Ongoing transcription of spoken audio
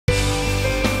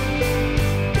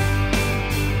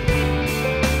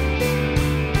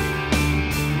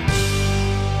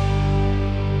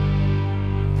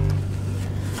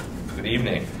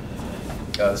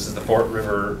This is the Fort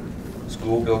River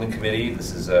School Building Committee.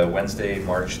 This is Wednesday,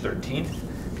 March 13th,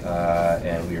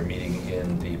 and we are meeting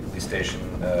in the police station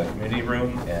community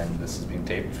room, and this is being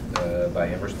taped by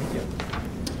Amherst Media.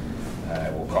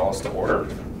 I will call us to order,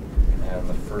 and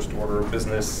the first order of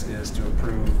business is to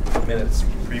approve minutes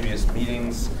from previous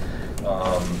meetings.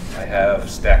 I have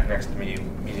stacked next to me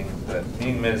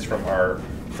meeting minutes from our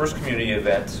first community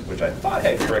event, which I thought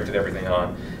I had corrected everything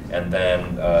on, and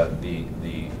then the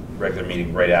regular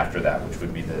meeting right after that, which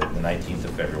would be the 19th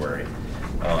of February.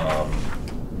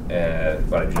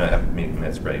 But I do not have meeting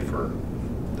minutes ready for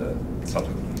the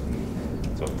subsequent.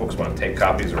 So if folks want to take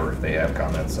copies, or if they have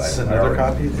comments, is another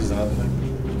copy? Is another thing?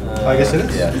 I guess it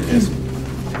is. Yeah, it is.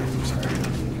 I'm sorry.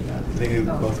 They do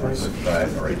both ways.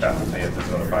 I've already found it. There's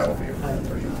another file for you.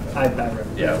 I've read it.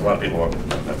 Yeah, a lot of people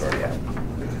have already had.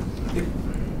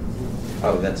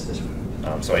 Oh, that's this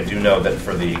one. So I do know that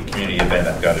for the community event,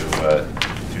 I've got to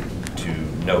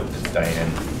note that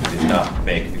Diane did not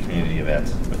make the community event,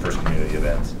 the first community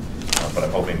event, but I'm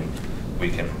hoping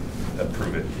we can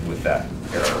approve it with that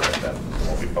error, and then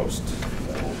when we post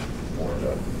for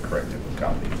the corrected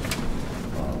copy.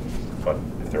 But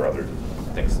if there are other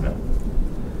things to know.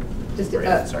 Just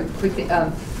quickly,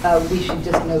 we should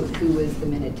just note who was the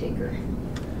minute taker.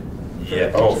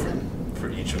 Yeah. For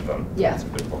each of them. Yeah. That's a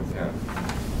good point. Yeah.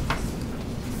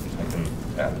 I can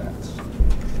add that.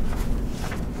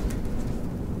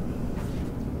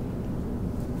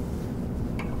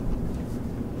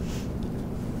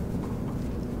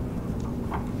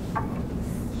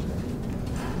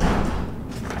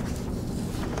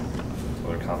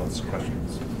 Other comments,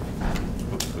 questions?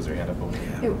 Oops, was there a hand up over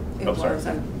here? It was.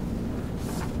 I'm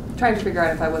trying to figure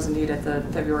out if I was indeed at the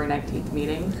February 19th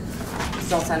meeting.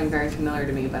 It's all sounding very familiar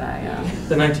to me, but I...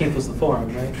 The 19th was the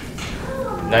forum, right?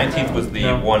 19th was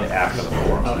the one after the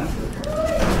forum.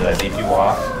 Did I leave you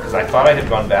off? Because I thought I had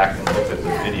gone back and looked at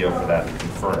the video for that to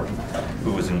confirm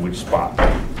who was in which spot.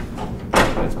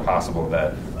 But it's possible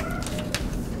that...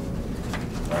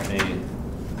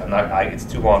 it's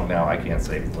too long now, I can't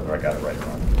say whether I got it right or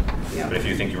wrong. Yeah. But if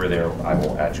you think you were there, I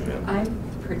will add you in. I'm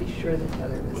pretty sure that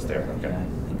Heather Was there? Okay. Yeah, I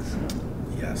think so.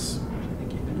 Yes. I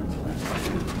think you've been on the last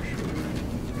one for sure.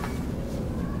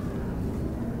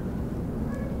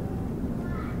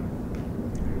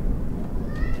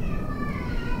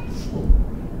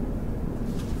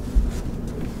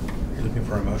 You looking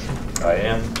for a motion? I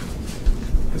am.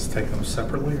 Let's take them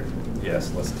separately. Or?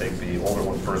 Yes, let's take the older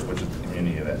one first, which is the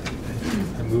community event.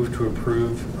 I move to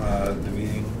approve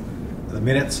the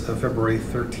minutes of February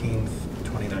 13th,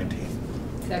 2019.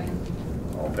 Second.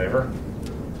 All in favor?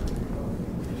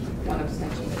 One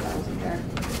abstention, but that wasn't there.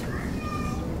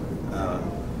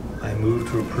 I move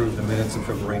to approve the minutes of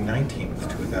February 19th,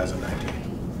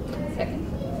 2019. Second.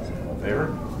 All in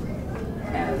favor?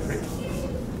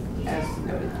 As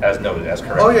noted. As noted, as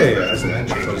correct. Oh, yeah. As And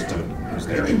changes to who's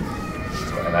there.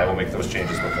 So, and I will make those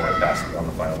changes before I pass it on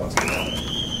the final ones.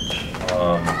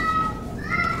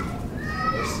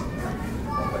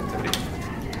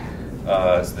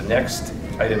 So the next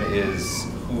item is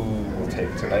who will take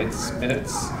tonight's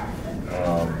minutes.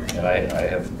 And I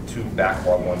have two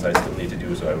backlog ones I still need to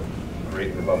do, so I would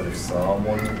greatly love it if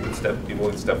people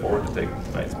would step forward to take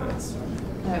tonight's minutes.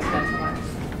 No, that's one.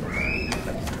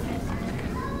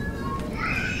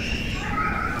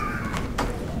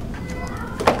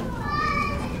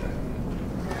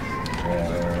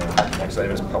 And next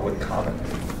item is public comment.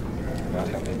 Not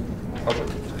having public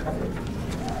comment.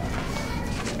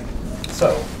 So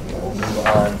we'll move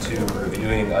on to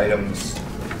reviewing items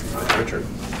with Richard.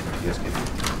 Yes,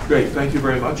 Great, thank you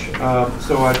very much.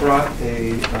 So I brought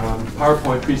a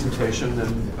PowerPoint presentation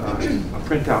and a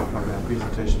printout of that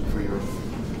presentation for your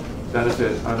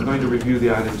benefit. I'm going to review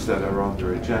the items that are on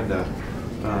your agenda,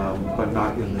 but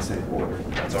not in the same order.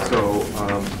 So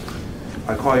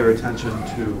I call your attention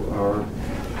to our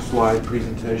slide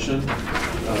presentation.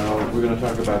 We're going to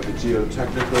talk about the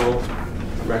geotechnical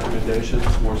recommendations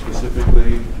more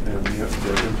specifically and the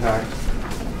impact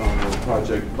on the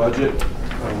project budget.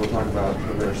 We'll talk about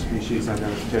the rare species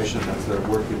identification. That's a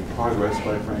work in progress,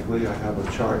 quite frankly. I have a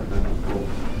chart and we'll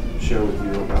share with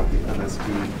you about the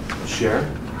MSB share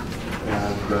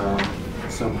and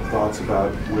some thoughts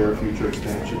about where future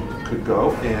expansion could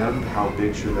go and how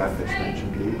big should that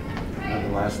expansion be. And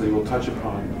then lastly, we'll touch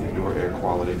upon indoor air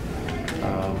quality,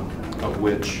 of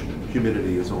which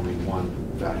humidity is only one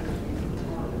factor.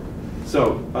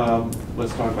 So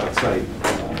let's talk about site.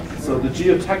 So the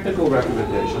geotechnical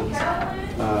recommendations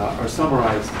are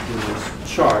summarized in this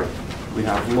chart. We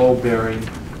have low bearing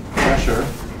pressure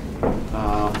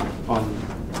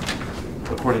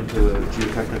according to the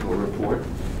geotechnical report.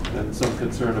 and some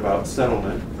concern about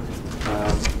settlement.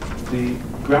 The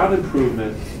ground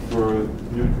improvement for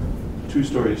new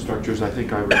two-story structures, I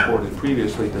think I reported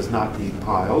previously, does not need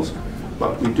piles,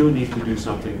 but we do need to do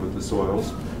something with the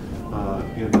soils.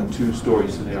 In the two-story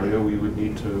scenario, we would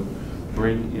need to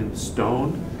bring in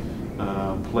stone,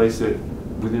 place it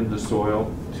within the soil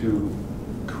to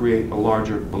create a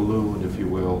larger balloon, if you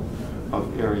will,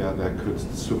 of area that could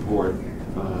support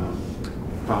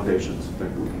foundations that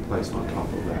would be placed on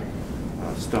top of that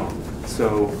stone.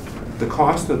 So the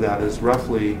cost of that is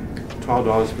roughly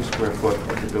 $12 per square foot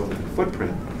of the building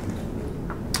footprint.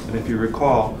 And if you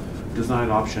recall, design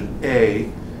option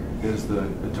A is the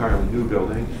entirely new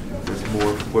building. There's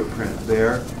more footprint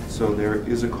there, so there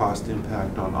is a cost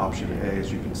impact on option A,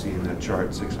 as you can see in that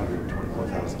chart,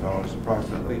 $624,000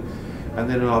 approximately. And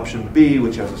then in option B,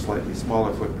 which has a slightly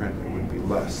smaller footprint, it would be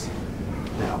less.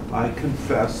 Now, I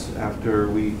confess, after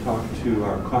we talked to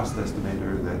our cost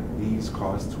estimator, that these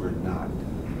costs were not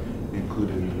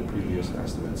included in the previous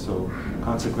estimate. So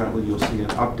consequently, you'll see an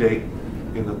update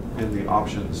in the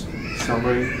options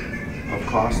summary of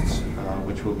costs,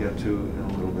 which we'll get to in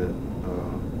a little bit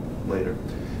later.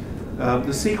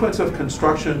 The sequence of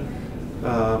construction,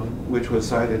 which was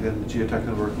cited in the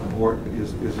geotechnical report,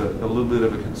 is a little bit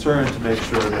of a concern to make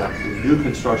sure that the new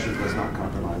construction does not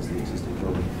compromise the existing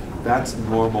building. That's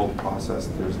normal process.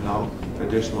 There's no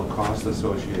additional cost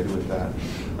associated with that.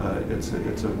 It's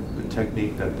a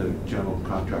technique that the general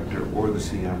contractor or the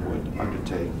CM would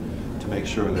undertake to make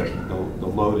sure that the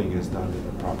loading is done in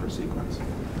the proper sequence.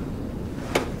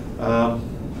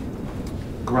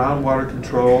 Groundwater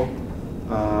control.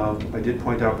 I did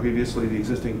point out previously the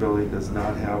existing building does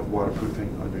not have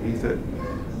waterproofing underneath it.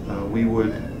 We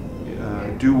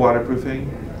would do waterproofing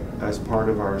as part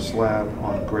of our slab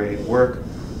on grade work.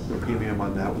 The premium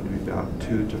on that would be about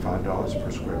 $2 to $5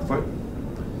 per square foot,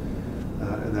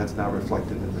 and that's now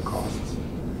reflected in the costs.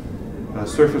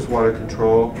 Surface water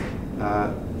control,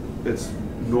 it's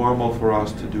normal for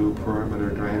us to do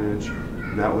perimeter drainage.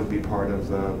 That would be part of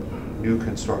the new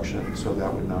construction, so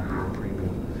that would not be a premium.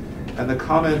 And the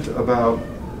comment about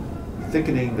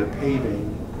thickening the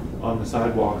paving on the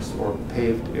sidewalks or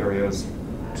paved areas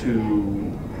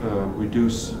to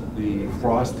reduce the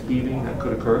frost heaving that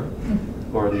could occur,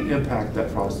 or the impact that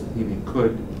frost heaving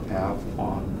could have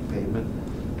on pavement,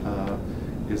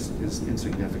 is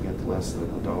insignificant, less than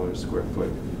 $1 a square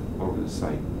foot over the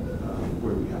site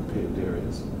where we have paved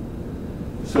areas.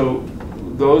 So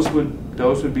those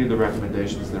would be the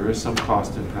recommendations. There is some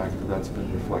cost impact, but that's been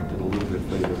reflected a little bit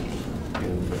later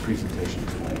in the presentation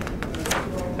tonight.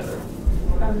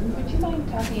 Would you mind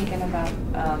talking again about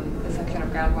the section of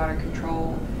groundwater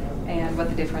control and what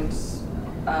the difference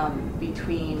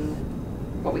between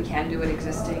what we can do at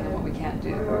existing and what we can't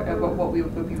do, or what we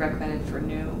would be recommended for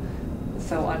new?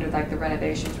 So under like the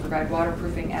renovation to provide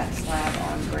waterproofing at slab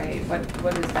on grade,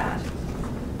 what is that?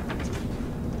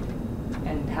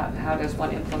 And how does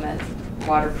one implement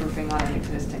waterproofing on an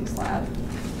existing slab?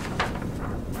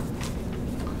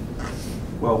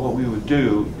 Well, what we would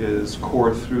do is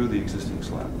core through the existing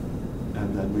slab,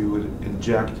 and then we would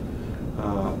inject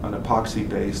an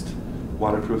epoxy-based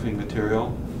waterproofing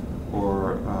material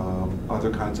or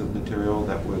other kinds of material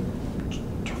that would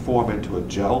form into a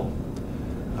gel,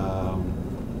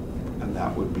 and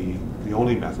that would be the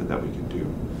only method that we can do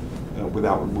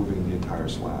without removing the entire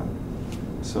slab.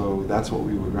 So that's what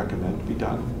we would recommend be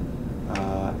done,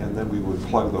 and then we would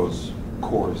plug those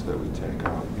cores that we take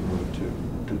out in order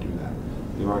to do that.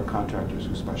 There are contractors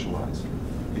who specialize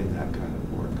in that kind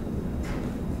of work.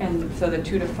 And so the $2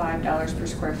 to $5 per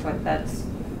square foot, that's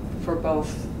for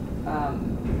both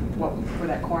for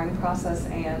that coring process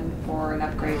and for an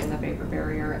upgrade in the vapor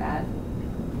barrier at?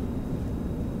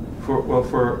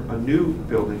 For a new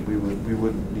building, we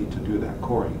wouldn't need to do that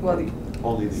coring. Well,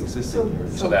 only the existing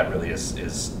areas. So that really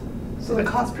is So the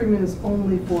cost premium is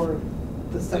only for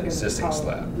the second existing column,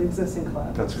 slab. The existing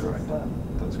slab. That's correct.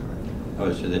 Slab. That's correct.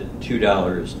 Oh, so the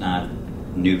 $2 is not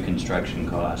new construction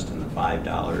cost, and the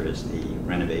 $5 is the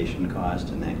renovation cost,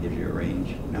 and that gives you a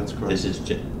range? No, That's correct. This is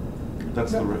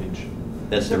That's the range.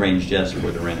 that's the range just for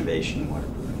the renovation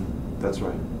waterproofing? That's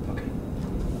right. Okay.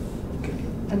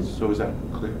 And So is that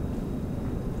clear?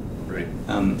 Great.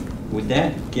 Would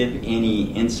that give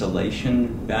any insulation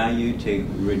value to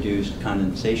reduce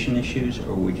condensation issues,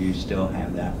 or would you still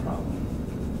have that problem?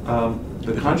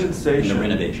 The condensation. In the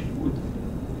renovation.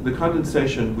 The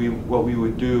condensation, what we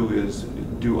would do is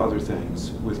do other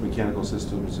things with mechanical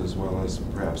systems as well as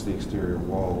perhaps the exterior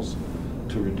walls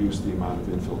to reduce the amount of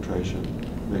infiltration,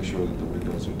 make sure that the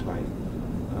windows are tight.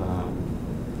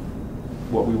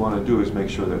 What we want to do is make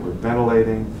sure that we're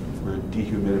ventilating, we're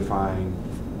dehumidifying,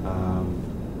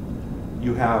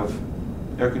 You have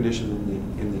air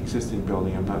conditioning in the existing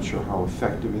building. I'm not sure how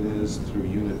effective it is through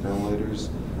unit ventilators.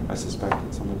 I suspect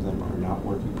that some of them are not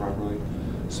working properly.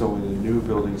 So in a new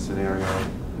building scenario,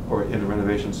 or in a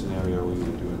renovation scenario, we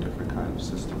would do a different kind of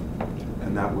system.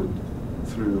 And that would,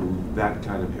 through that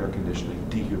kind of air conditioning,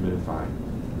 dehumidify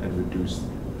and reduce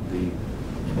the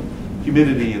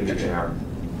humidity in the air.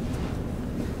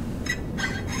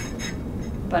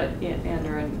 But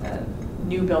under a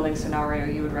new building scenario,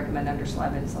 you would recommend under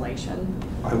slab insulation?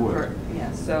 I would.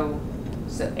 Yeah, so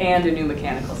and a new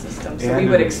mechanical system. So And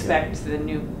we would a expect the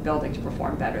new building to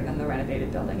perform better than the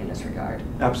renovated building in this regard.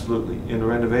 Absolutely. In a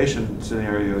renovation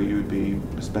scenario, you would be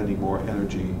spending more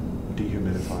energy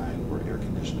dehumidifying or air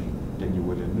conditioning than you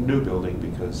would in a new building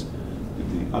because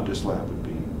the underslab would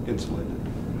be insulated.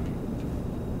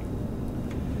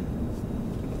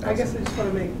 I guess I just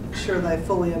want to make sure that I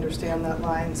fully understand that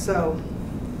line. So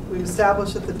we've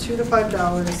established that the $2 to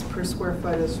 $5 per square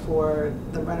foot is for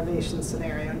the renovation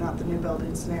scenario, not the new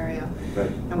building scenario.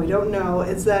 Right. And we don't know,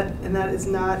 has that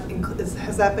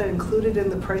been included in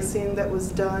the pricing that was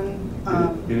done?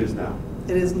 It is now.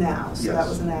 It is now, so that Yes.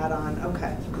 was an add-on,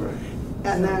 okay. Correct.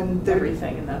 And then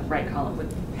Everything in the right column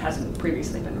hasn't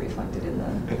previously been reflected in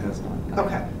the... It has not.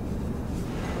 Okay.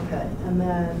 Okay, and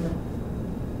then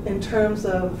in terms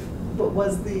of, what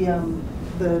was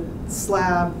the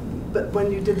slab, but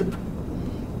when you did the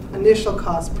initial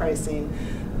cost pricing,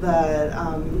 the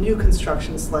new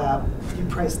construction slab, you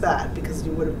priced that because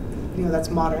you would have, that's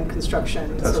modern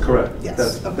construction. That's so- correct. Yes.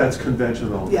 That's, that's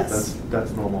conventional. Yes.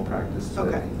 That's normal practice today.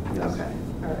 Okay, Yes. okay,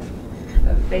 all right.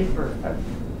 A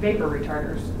vapor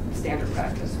retarder's standard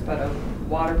practice, but a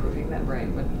waterproofing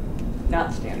membrane would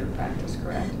not standard practice,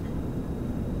 correct?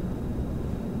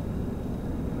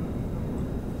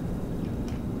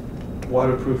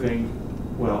 Waterproofing,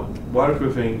 well,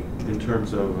 waterproofing in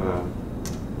terms of,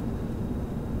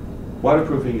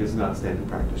 waterproofing is not standard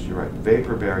practice, you're right.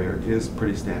 Vapor barrier is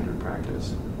pretty standard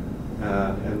practice.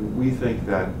 And we think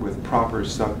that with proper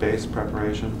sub-base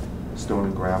preparation, stone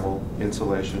and gravel,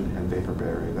 insulation, and vapor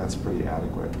barrier, that's pretty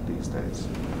adequate these days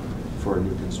for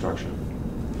new construction.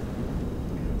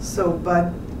 So,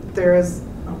 but there is,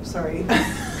 oh, sorry,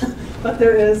 but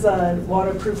there is a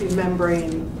waterproofing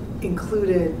membrane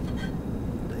included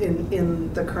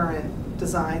in the current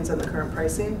designs and the current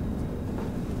pricing?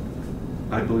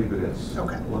 I believe it is.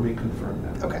 Okay. Let me confirm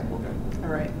that. Okay. All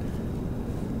right.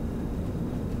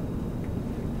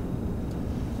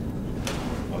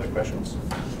 Other questions?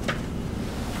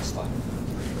 Slide.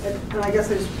 And I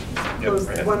guess I just pose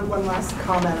go ahead. one last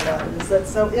comment about it, is that,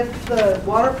 so if the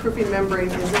waterproofing membrane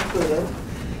is included,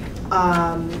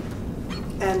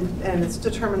 and it's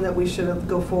determined that we should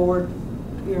go forward,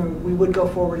 we would go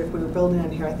forward if we were building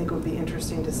in here, I think it would be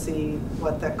interesting to see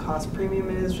what that cost premium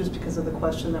is, just because of the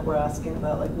question that we're asking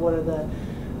about, like, what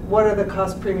are the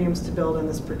cost premiums to build in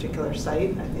this particular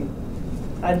site? I think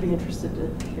I'd be interested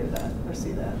to hear that or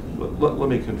see that. Let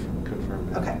me confirm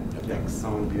that. Okay, thanks. I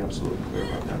want to be absolutely clear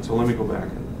about that. So let me go back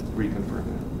and reconfirm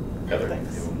that. Heather,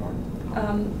 Thanks. you have more?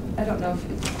 I don't know if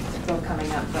it's still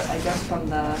coming up, but I guess from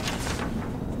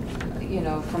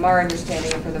from our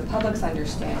understanding and from the public's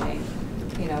understanding,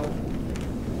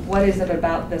 what is it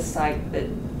about this site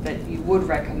that you would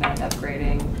recommend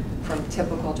upgrading from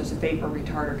typical just vapor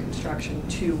retarder construction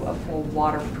to a full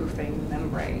waterproofing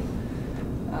membrane?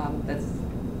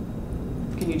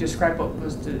 Can you describe what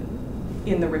was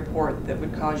in the report that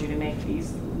would cause you to make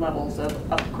these levels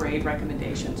of upgrade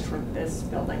recommendations for this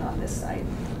building on this site?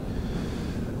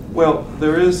 Well,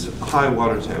 there is high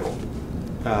water table.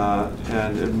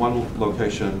 And in one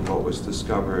location, what was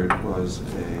discovered was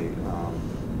a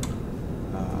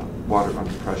water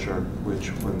under pressure, which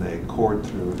when they cored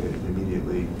through, it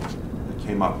immediately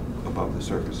came up above the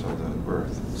surface of the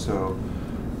earth. So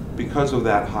because of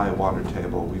that high water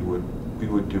table, we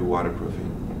would do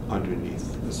waterproofing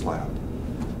underneath the slab.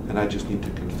 And I just need to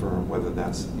confirm whether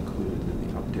that's included in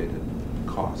the updated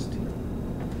cost here.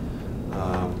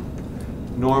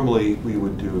 Normally, we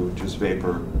would do just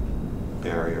vapor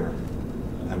barrier,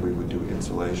 and we would do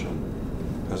insulation,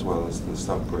 as well as the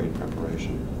subgrade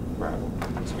preparation, gravel,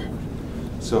 and so on.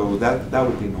 So that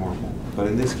would be normal. But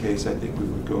in this case, I think we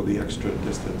would go the extra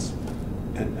distance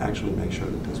and actually make sure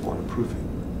that there's waterproofing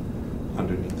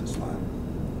underneath the slab.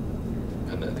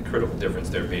 And the critical difference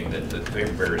there being that the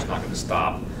vapor barrier is not going to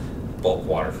stop bulk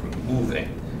water from moving.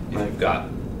 If Right. you've got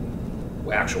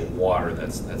actual water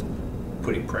that's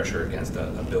putting pressure against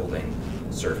a building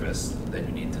surface, then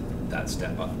you need that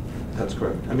step up. That's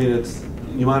correct. I mean,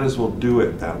 you might as well do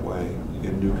it that way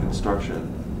in new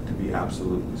construction to be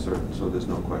absolutely certain, so there's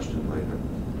no question later.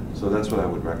 So that's what I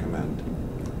would recommend.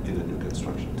 in a new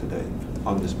construction today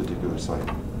on this particular site.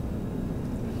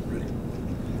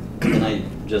 Can I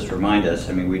just remind us,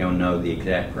 I mean, we don't know the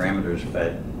exact parameters,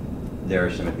 but there are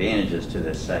some advantages to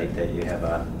this site that you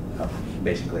have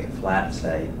basically a flat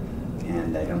site,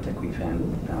 and I don't think we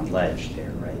found ledge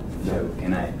there, right? No. So,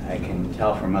 and I can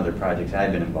tell from other projects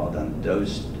I've been involved on,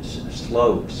 those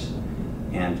slopes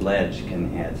and ledge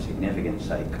can add significant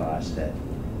site costs that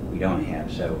we don't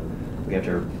have. So we have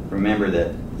to remember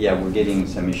that, yeah, we're getting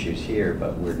some issues here,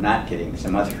 but we're not getting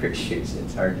some other issues.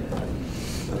 It's hard to.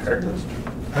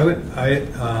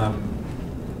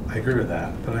 I agree with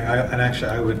that, but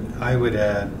I would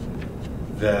add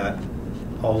that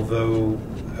although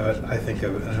I think a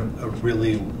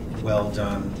really well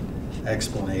done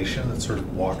explanation that sort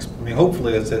of walks. I mean,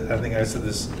 hopefully, I think I said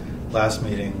this last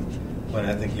meeting when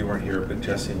I think you weren't here, but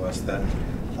Jesse was. That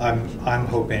I'm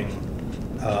hoping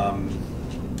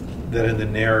that in the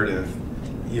narrative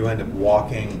you end up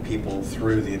walking people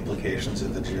through the implications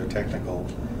of the geotechnical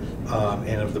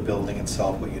and of the building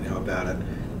itself, what you know about it,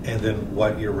 and then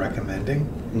what you're recommending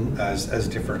as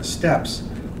different steps,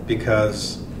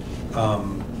 because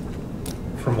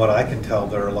from what I can tell,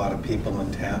 there are a lot of people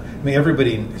in town. I mean,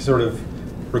 everybody sort of,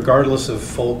 regardless of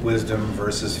folk wisdom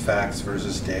versus facts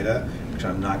versus data, which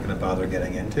I'm not going to bother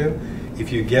getting into,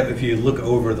 if you look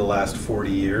over the last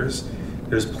 40 years,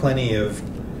 there's plenty of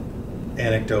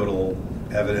anecdotal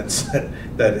evidence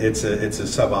that it's a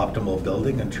suboptimal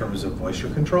building in terms of moisture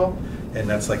control, and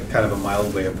that's like kind of a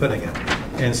mild way of putting it.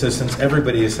 And so since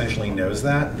everybody essentially knows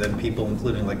that, then people,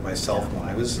 including like myself when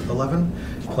I was 11,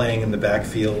 playing in the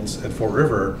backfields at Fort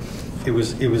River, it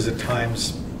was at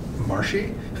times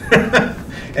marshy.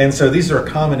 And so these are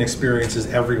common experiences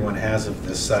everyone has of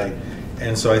this site.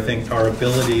 And so I think our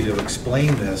ability to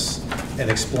explain this and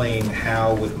explain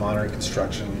how with modern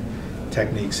construction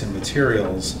techniques and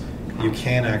materials you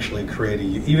can actually create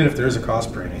even if there's a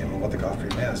cost premium and what the cost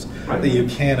premium is, that you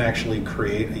can actually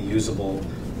create a usable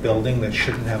building that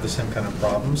shouldn't have the same kind of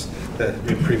problems that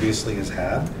it previously has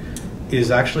had,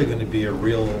 is actually going to be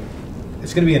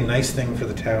it's going to be a nice thing for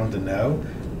the town to know,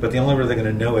 but the only way they're going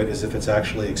to know it is if it's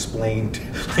actually explained.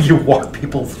 You walk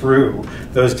people through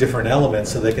those different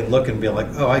elements so they can look and be like,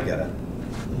 oh, I get it.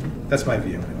 That's my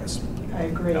view anyways. I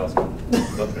agree. Awesome.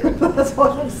 That's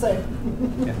what I'm saying.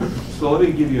 Yeah. So let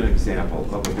me give you an example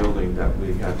of a building that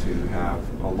we had to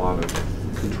have a lot of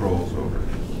controls over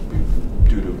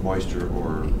due to moisture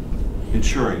or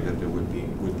ensuring that there wouldn't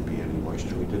be any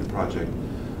moisture. We did a project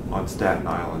on Staten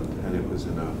Island, and it was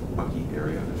in a mucky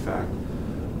area. In fact,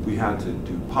 we had to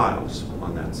do piles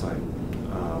on that site.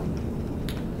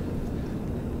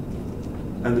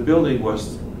 And the building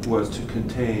was to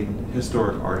contain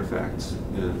historic artifacts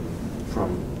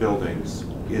from buildings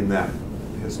in that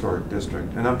historic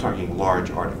district. And I'm talking large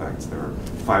artifacts. There are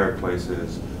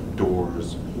fireplaces,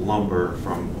 doors, lumber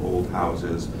from old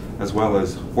houses, as well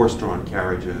as horse-drawn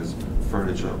carriages,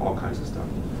 furniture, all kinds of stuff.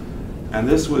 And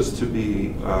this was to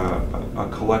be a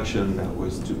collection that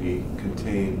was to be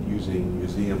contained using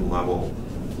museum-level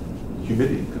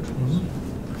humidity controls.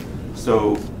 Mm-hmm.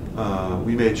 So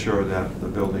we made sure that the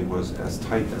building was as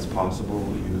tight as possible.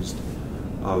 We used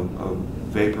a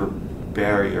vapor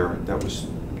barrier that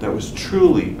was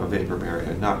truly a vapor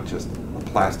barrier, not just a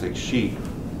plastic sheet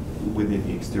within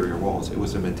the exterior walls. It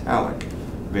was a metallic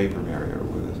vapor barrier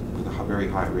with a very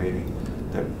high rating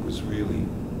that was really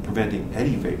preventing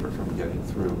any vapor from getting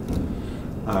through.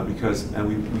 And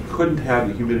we couldn't have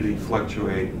the humidity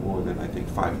fluctuate more than, I think,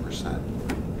 5%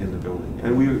 in the building.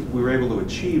 And we were able to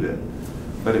achieve it,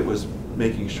 but it was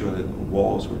making sure that the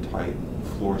walls were tight, the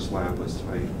floor slab was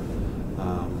tight.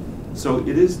 So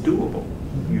it is doable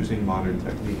using modern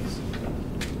techniques.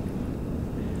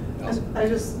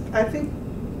 I think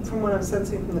from what I'm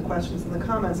sensing from the questions and the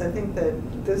comments, I think that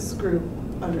this group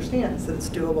understands that it's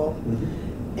doable. Mm-hmm.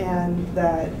 And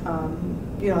that,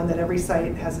 and that every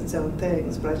site has its own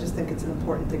things, but I just think it's an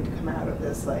important thing to come out of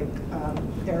this, like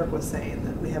Eric was saying,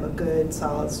 that we have a good,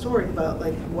 solid story about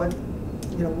like what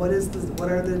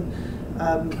are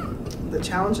the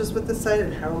challenges with the site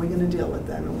and how are we going to deal with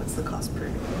them and what's the cost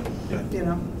premium,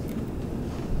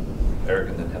 Eric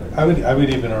and then Heather. I would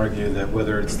even argue that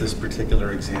whether it's this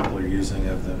particular example you're using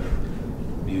of the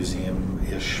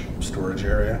museum-ish storage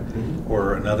area, mm-hmm.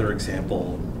 or another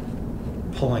example,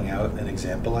 pulling out an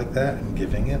example like that and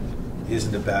giving it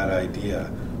isn't a bad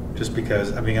idea. Just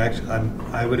because, I mean,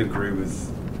 I would agree with,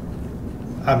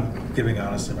 I'm giving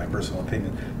honestly my personal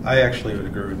opinion, I actually would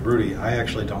agree with Rudy. I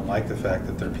actually don't like the fact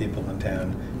that there are people in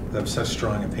town who have such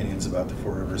strong opinions about the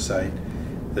Fort River site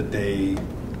that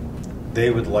they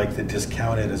would like to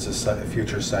discount it as a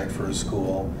future site for a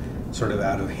school sort of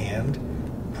out of hand,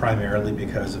 primarily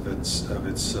because of the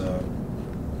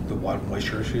water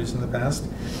moisture issues in the past.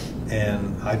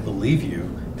 And I believe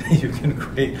you that you can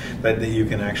create that you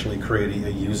can actually create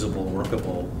a usable,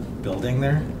 workable building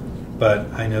there. But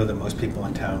I know that most people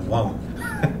in town won't.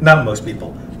 Not most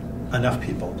people, enough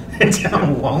people in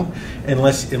town won't,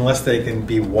 unless they can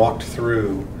be walked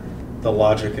through the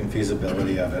logic and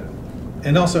feasibility of it,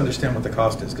 and also understand what the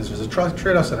cost is, because there's a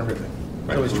trade-offs on everything.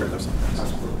 There's always trade-offs on things.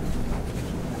 Absolutely.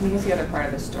 I think the other part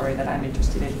of the story that I'm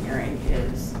interested in hearing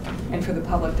is, and for the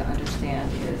public to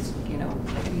understand, is, you know,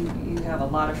 you have a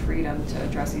lot of freedom to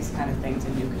address these kind of things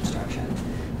in new construction.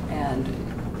 And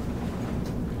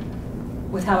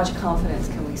with how much confidence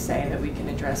can we say that we can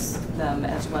address them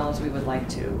as well as we would like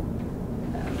to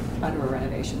under a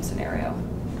renovation scenario?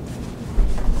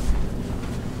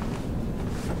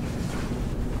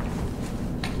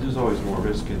 There's always more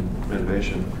risk in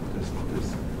renovation.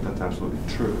 That's absolutely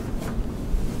true.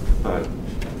 But,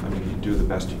 I mean, you do the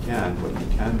best you can. What you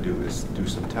can do is do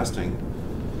some testing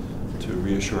to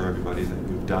reassure everybody that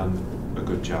you've done a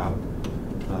good job.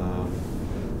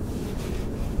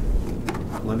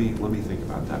 Let me think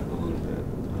about that a little bit.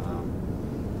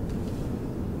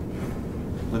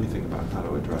 Let me think about how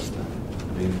to address that.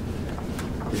 I mean,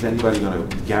 is anybody going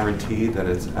to guarantee that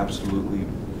it's absolutely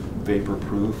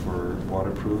vapor-proof or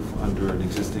waterproof under an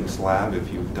existing slab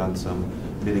if you've done some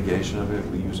mitigation of it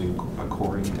using a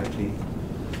coring technique?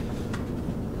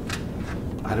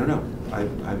 I don't know.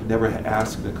 I've never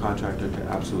asked the contractor to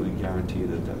absolutely guarantee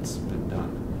that that's been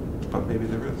done, but maybe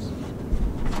there is.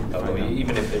 Although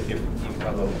even if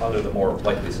under the more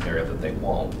likely scenario that they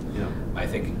won't, yeah. I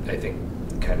think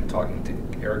kind of talking to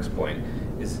Eric's point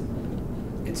is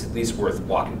it's at least worth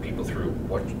walking people through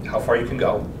how far you can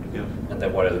go, Yeah. and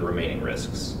then what are the remaining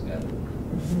risks, and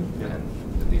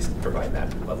at least provide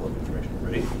that level of information.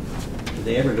 Ready? Do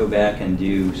they ever go back and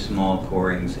do small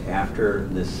corings after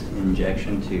this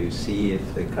injection to see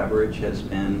if the coverage has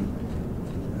been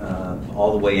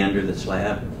all the way under the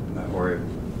slab, or?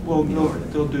 Well,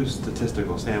 they'll do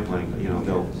statistical sampling. You know,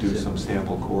 they'll do some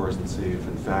sample cores and see if,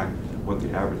 in fact, what the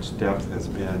average depth has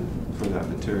been for that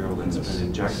material that's been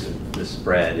injected. The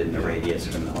spread in the radius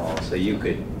from the hull. So you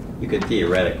could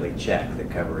theoretically check the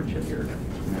coverage of your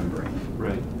membrane.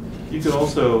 Right. You could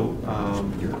also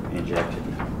your injected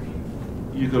membrane.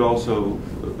 You could also,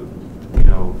 you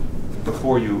know,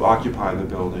 before you occupy the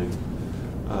building,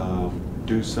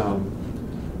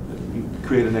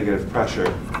 create a negative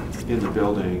pressure in the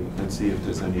building and see if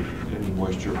there's any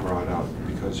moisture brought out,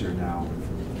 because you're now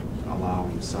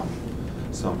allowing some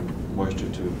moisture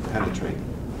to penetrate,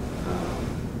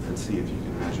 and see if you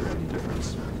can measure any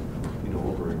difference, you know,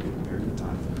 over a given period of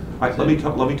time.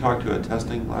 Let me talk to a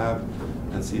testing lab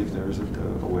and see if there isn't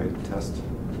a way to test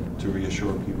to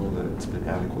reassure people that it's been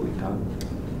adequately done.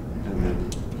 And then,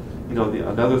 you know,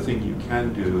 another thing you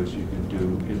can do is you can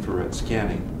do infrared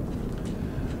scanning,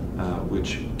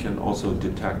 which can also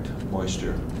detect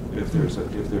moisture if there's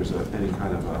any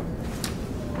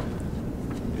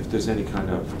kind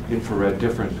of infrared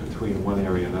difference between one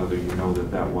area and another. You know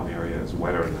that one area is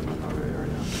wetter than another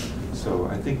area. So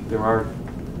I think there are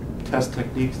test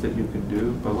techniques that you can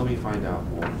do, but let me find out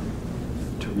more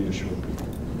to reassure people.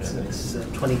 So this is a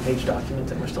 20-page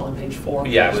document, and we're still on page 4.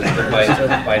 Yeah,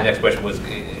 my next question was,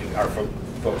 are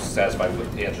folks satisfied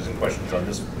with the answers and questions on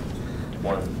this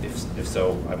one? If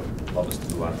so, I would love us to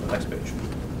move on to the next page.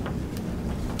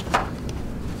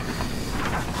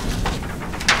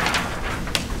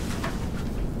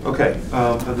 Okay,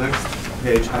 the next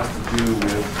page has to do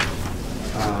with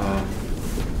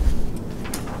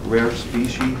rare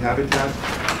species habitat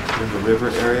in the river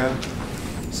area.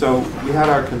 So we had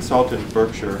our consultant,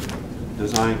 Berkshire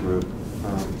Design Group,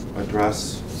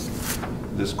 address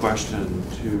this question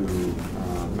to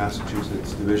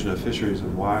Massachusetts Division of Fisheries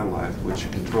and Wildlife, which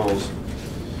controls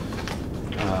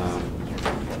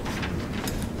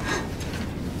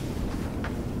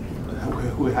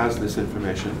who has this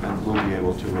information and will be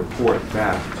able to report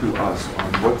back to us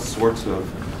on what sorts of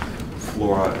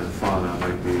flora and fauna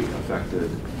might be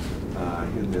affected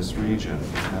in this region.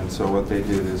 And so what they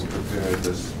did is prepare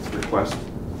this request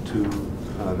to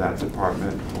that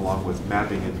department, along with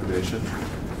mapping information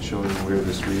showing where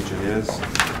this region is,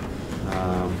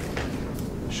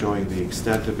 showing the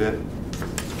extent of it,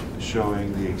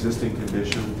 showing the existing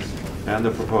conditions and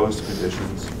the proposed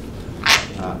conditions.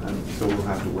 And so we'll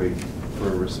have to wait for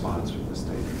a response from the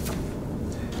state.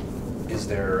 Is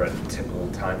there a typical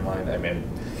timeline? I mean,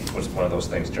 it was one of those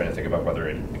things, trying to think about whether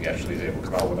it actually is able to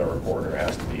come out with a report, or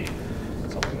has to be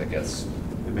something that gets...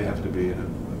 It may have to be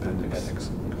in appendix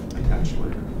attached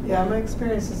later. Yeah, my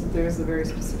experience is that there's a very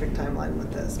specific timeline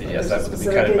with this. But Yes, there's that a would be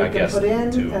specific kind of my date you can guess, put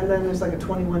in, too. and then there's like a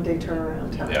 21-day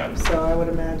turnaround time. Yeah. So I would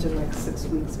imagine like 6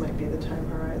 weeks might be the time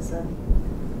horizon.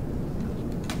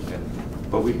 Okay.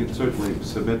 But we can certainly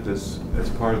submit this as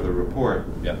part of the report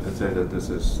Yeah. and say that this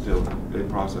is still in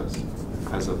process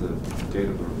as of the date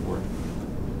of the report.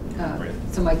 Right.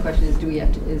 So my question is,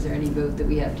 is there any vote that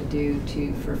we have to do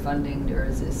for funding, or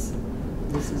is this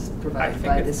is provided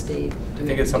by the state? I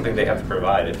think it's something they have to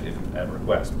provide if at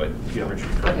request, but Yeah. Richard,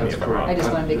 correct me Okay. if I'm wrong. I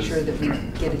just want to make sure that we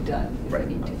get it done if Right.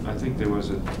 we need to. I think there was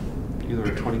either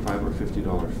a $25 or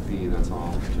 $50 fee, that's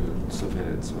all, to submit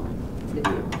it, so.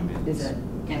 Is that,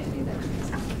 Anthony, that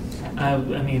I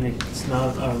mean, it's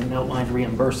not an outlined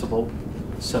reimbursable,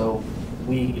 so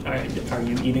are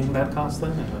you eating that cost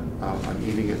then? I'm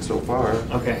eating it so far.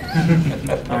 Okay.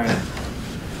 All right.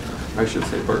 I should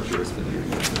say Berkshire has been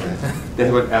eating it. They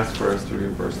haven't asked for us to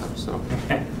reimburse them, so.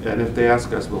 Okay. And if they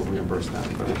ask us, we'll reimburse them,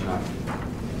 but I'm not.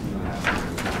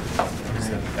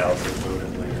 Allison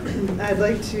voted later. I'd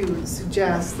like to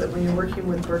suggest that when you're working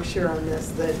with Berkshire on this,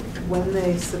 that when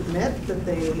they submit, that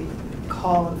they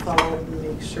call and follow up and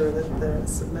make sure that the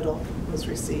submittal was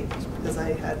received, because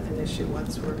I had an issue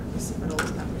once where the submittal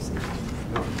was not received.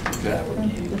 That would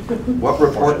be. What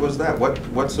report was that? What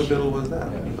submittal was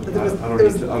that? But there was- I don't there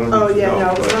need was- to, I don't need Oh, to yeah, know,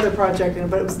 no, it was but- another project,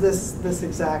 but it was this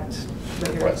exact.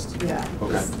 Request. Yeah.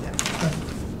 Okay.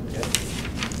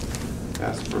 Yeah.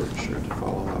 Ask Berkshire to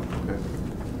follow up, okay.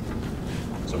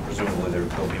 So presumably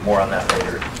there'll be more on that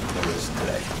later than there is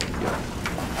today. Yeah.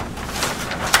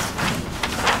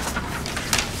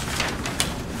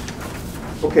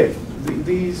 Okay,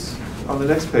 these, on the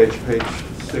next page, page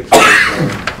 6, is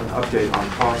an update on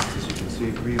costs. As you can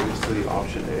see, previously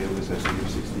option A was estimated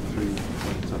 63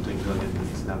 point something million,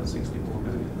 it's now 64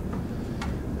 million.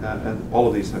 And all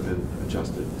of these have been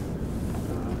adjusted.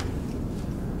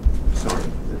 Sorry,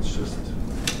 it's just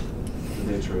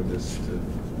the nature of this,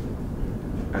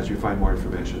 as you find more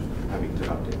information, having to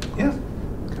update the cost. Yeah.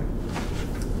 Okay.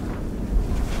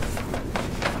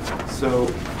 So,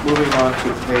 moving on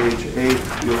to page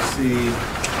 8, you'll see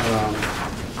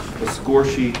a score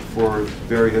sheet for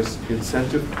various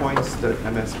incentive points that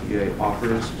MSBA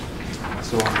offers.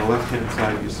 So on the left-hand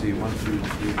side, you see 1, 2,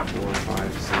 3, 4,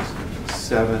 5, 6,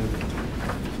 7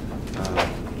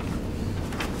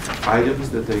 items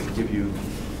that they give you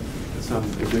some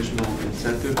additional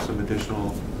incentives, some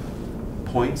additional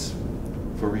points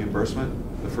for reimbursement.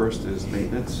 The first is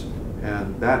maintenance,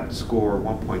 and that score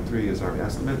 1.3 is our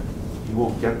estimate. You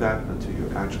won't get that until you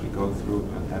actually go through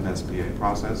an MSBA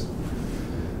process.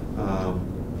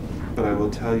 But I will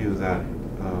tell you that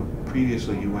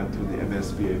previously you went through the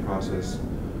MSBA process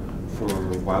for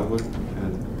Wildwood,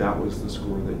 and that was the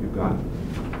score that you got.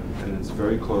 And it's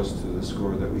very close to the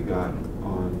score that we got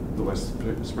on the West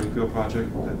Springfield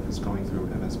project that is going through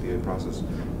MSBA process.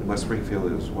 In West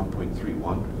Springfield, it was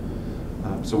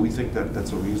 1.31. So we think that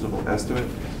that's a reasonable estimate.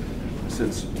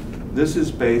 Since this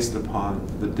is based upon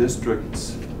the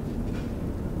district's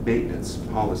maintenance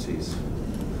policies,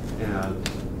 and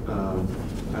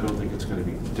I don't think it's going to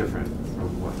be different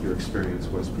from what your experience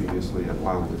was previously at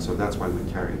Wildwood. So that's why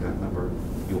we carried that number.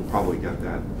 You'll probably get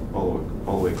that all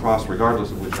the way across,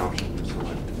 regardless of which option you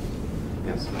select.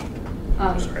 Yes.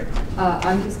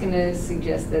 I'm just going to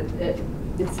suggest that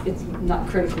it's not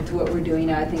critical to what we're doing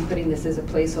now. I think putting this as a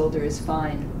placeholder is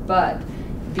fine, but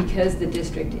because the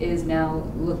district is now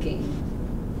looking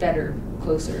better,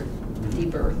 closer,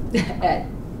 deeper at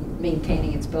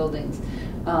maintaining its buildings,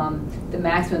 the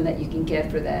maximum that you can get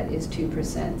for that is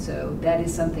 2%. So that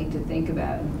is something to think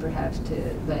about, and perhaps to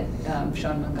let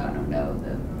Sean Mangano know,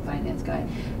 the finance guy,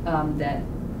 that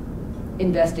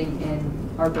investing in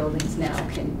our buildings now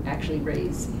can actually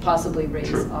possibly raise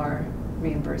True. our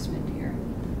reimbursement here.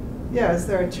 Yeah, is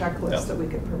there a checklist Yeah. that we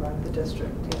could provide the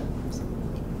district? Yeah.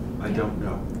 I don't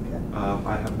know. Okay.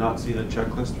 I have not seen a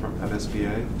checklist from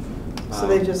MSBA. So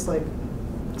they just like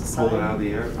decide? Pulled it out of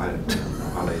the air? I don't know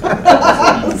how they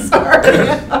do it. Sorry.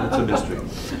 It's a mystery.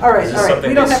 All right, Is all this right. something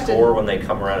We don't they have score to. when they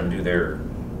come around and do their,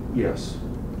 Yes.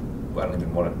 I don't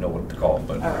even want to know what to call it,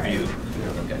 but All right. review?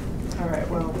 Yeah. Okay. All right,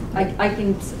 well.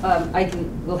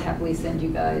 we'll happily send you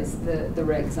guys the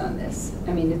regs on this.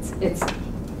 I mean, it's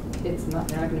not,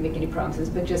 they're not gonna make any promises,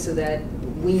 but just so that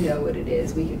we know what it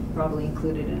is, we could probably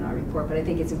include it in our report. But I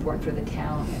think it's important for the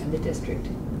town and the district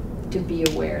to be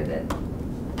aware that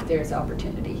there's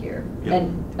opportunity here. Yeah.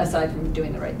 And aside from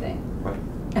doing the right thing.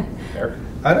 Right. Eric?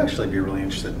 I'd actually be really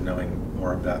interested in knowing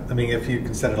more about, I mean, if you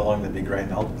can send it along, that'd be great.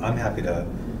 And I'm happy to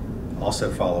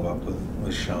also follow up with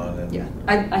Sean and. Yeah,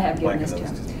 I have given Mike this and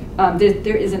to those him.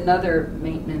 There is another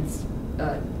maintenance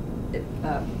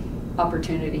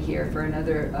opportunity here for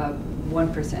another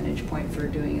 1 percentage point for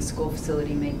doing a school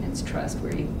facility maintenance trust,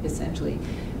 where you essentially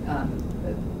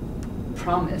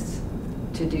promise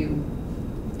to do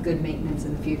good maintenance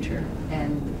in the future,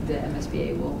 and the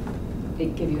MSBA will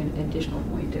give you an additional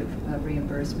point of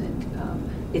reimbursement.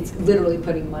 It's literally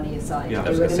putting money aside Yeah.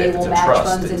 to do it, and they will match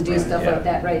funds and do stuff like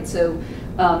that, right? So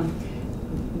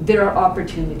there are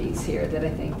opportunities here that I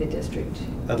think the district.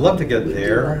 I'd love to get would do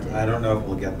there. well to. I don't know if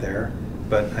we'll get there,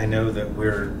 but I know that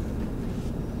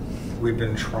we've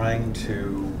been trying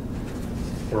to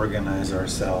organize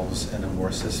ourselves in a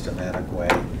more systematic way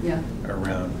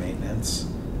around maintenance,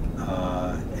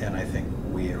 and I think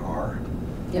we are.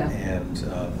 Yeah. And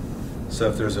so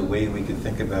if there's a way we could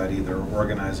think about either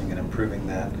organizing and improving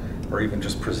that, or even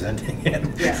just presenting it,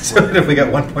 Yeah. so that if we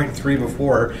got 1.3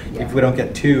 before, Yeah. if we don't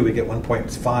get 2, we get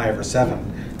 1.5 or 7.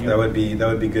 That would be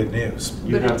good news.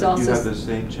 You But have, it's also you have the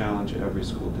same challenge every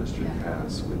school district Yeah.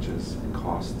 has, which is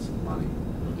costs money.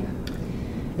 Yeah.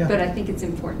 Yeah. But I think it's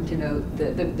important to note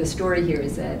that the story here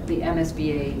is that the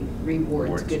MSBA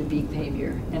rewards good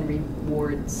behavior and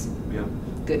rewards Yeah.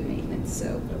 good maintenance,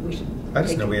 so we should I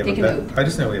just know we have take a note. I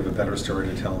just know we have a better story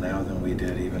to tell now than we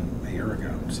did even a year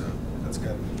ago. So that's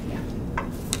good. Yeah.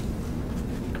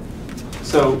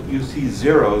 So you see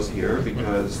zeros here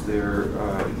because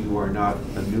you are not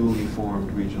a newly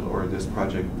formed regional, or this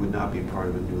project would not be part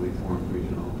of a newly formed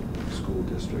regional school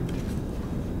district.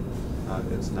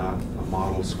 It's not a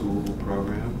model school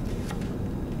program.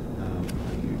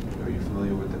 Are you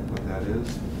familiar with what that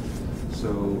is?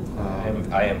 So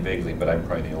I am vaguely, but I'm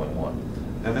probably the only one.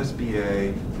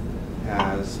 MSBA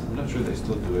has, I'm not sure they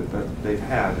still do it, but they've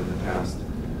had in the past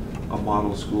a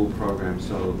model school program.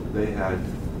 So they had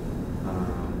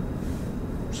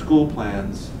school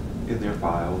plans in their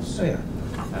files. Oh, yeah.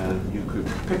 And you could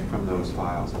pick from those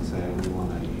files and say, we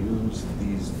want to use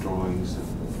these drawings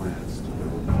and plans to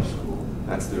build a school.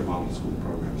 That's their model school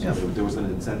program. So Yeah. there was an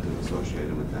incentive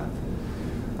associated with that.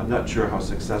 I'm not sure how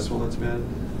successful it's been.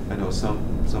 I know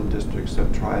some districts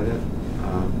have tried it,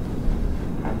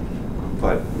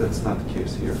 but that's not the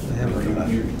case here. I haven't heard of that.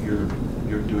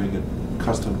 You're doing a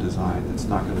custom design. It's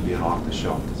not going to be an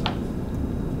off-the-shelf design.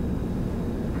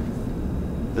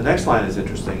 The next line is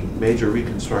interesting, major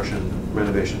reconstruction,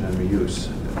 renovation, and reuse.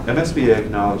 MSBA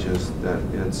acknowledges that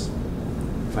it's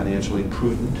financially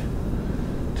prudent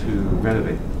to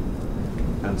renovate.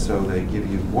 And so they give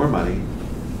you more money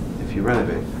if you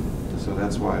renovate. So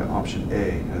that's why option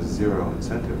A has 0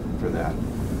 incentive for that.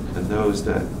 And those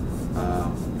that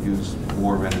use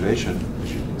more renovation,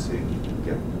 as you can see,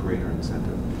 get greater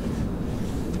incentive.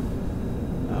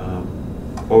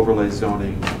 Overlay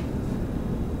zoning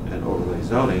and overlay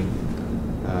zoning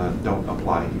don't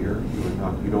apply here.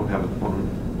 You don't have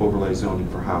an overlay zoning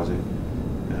for housing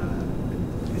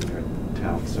in your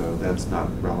town, so that's not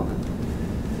relevant.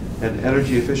 And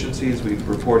energy efficiencies, we've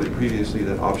reported previously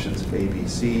that options A, B,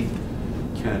 C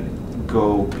can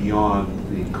go beyond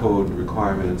the code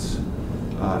requirements.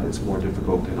 It's more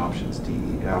difficult in options D,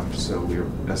 E, F, so we're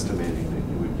estimating that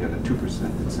you would get a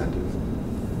 2% incentive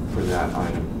for that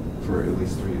item for at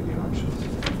least 3 of the options.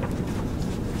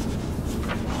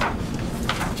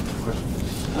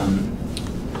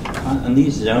 On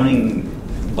these zoning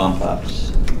bump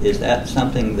ups, is that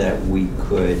something that we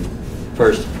could,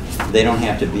 first, they don't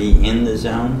have to be in the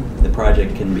zone, the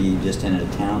project can be just in a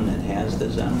town that has the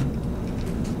zone?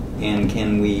 And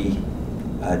can we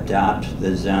adopt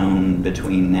the zone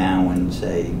between now and,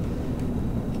 say,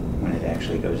 when it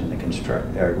actually goes into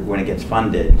construct, or when it gets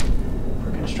funded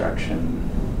for construction?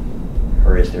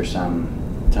 Or is there some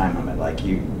time limit, like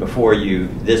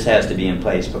this has to be in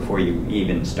place before you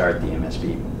even start the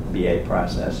MSBA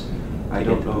process? I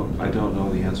don't know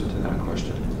the answer to that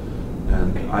question.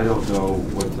 And I don't know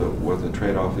what the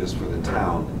trade-off is for the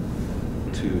town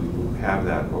to have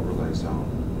that overlay zone,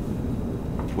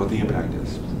 what the impact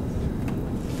is.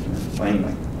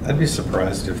 Anyway. I'd be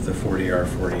surprised if the 40R,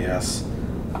 40S,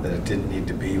 that it didn't need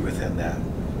to be within that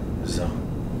zone.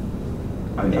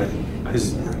 I think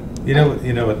you're right. You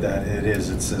know what it is.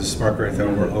 It's a smart growth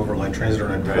overlay transit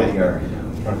oriented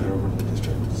development. Part of the overlay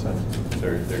district. So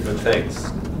They're good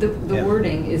things. The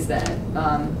wording is that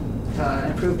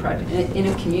approved project in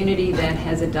a community that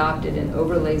has adopted an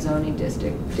overlay zoning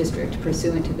district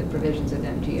pursuant to the provisions of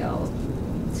MGL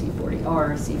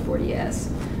C40R, C40S.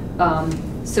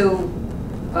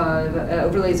 The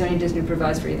overlay zoning district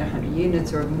provides for either 100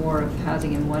 units or more of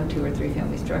housing in 1, 2, or 3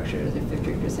 family structures at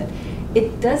 50%.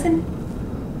 It doesn't,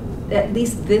 at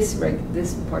least this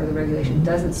part of the regulation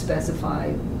doesn't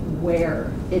specify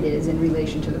where it is in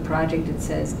relation to the project. It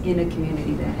says in a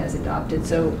community that has adopted.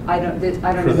 So I don't know if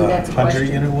that's a question. For the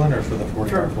 100-unit one or for the 40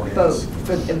 For 40? both,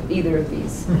 for either of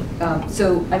these.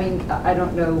 So, I mean, I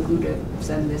don't know who to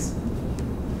send this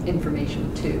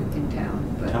information to in town.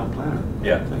 But Town planner.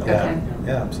 Yeah. Okay.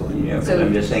 Yeah, absolutely. Yeah, but So-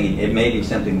 I'm just thinking, it may be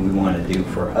something we want to do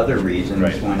for other reasons.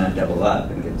 Right. Why not double up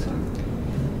and get some?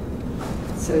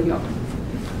 So you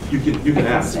You can I can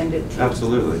ask. send it to-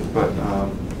 Absolutely, but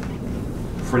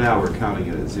for now, we're counting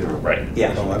it at 0. Right.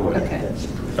 Yeah. Oh, I would. Okay.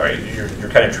 Sorry, you're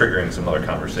kind of triggering some other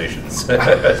conversations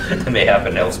that may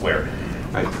happen elsewhere.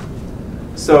 Right.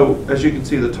 So, as you can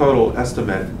see, the total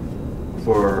estimate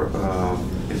for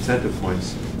incentive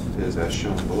points is as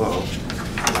shown below.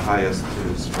 The highest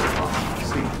is for option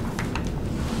C.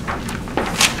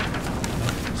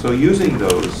 So using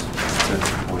those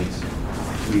incentive points,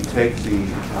 we take the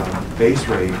base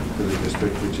rate for the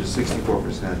district, which is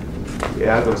 64%. We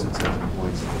add those incentive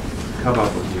points, come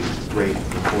up with the rate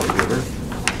for Fort River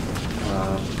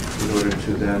in order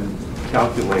to then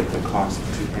calculate the cost to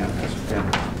Amherst.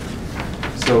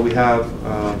 So we have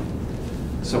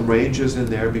some ranges in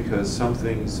there because some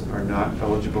things are not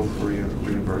eligible for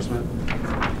reimbursement.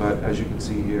 But as you can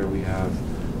see here, we have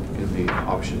in the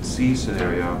option C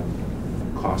scenario,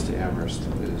 cost to Amherst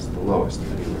is the lowest,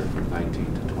 anywhere from $19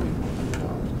 to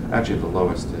 $2,400. Actually, the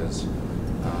lowest is E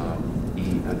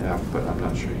and F, but I'm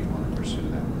not sure you want to pursue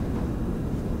that.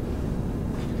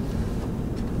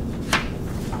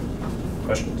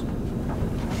 Questions?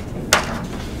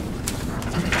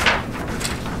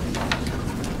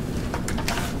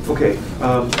 Okay,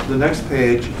 the next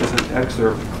page is an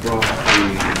excerpt from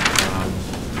the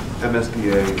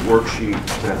MSBA worksheet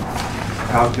that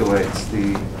calculates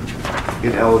the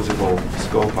ineligible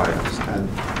scope items. And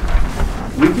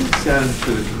we can send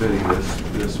to the committee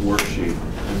this worksheet,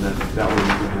 and then that way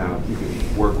you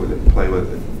can work with it, play with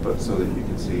it, but so that you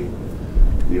can see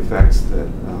the effects that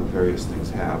various things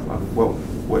have.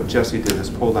 What Jesse did is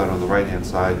pulled out on the right-hand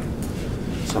side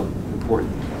some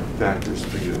important factors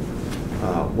for you.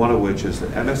 One of which is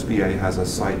that MSBA has a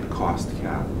site cost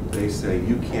cap. They say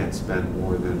you can't spend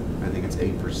more than, I think it's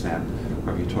 8%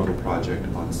 of your total project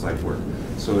on site work.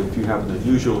 So if you have an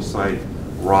unusual site,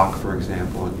 rock for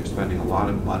example, and you're spending a lot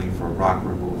of money for rock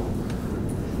removal,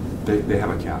 they have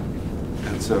a cap.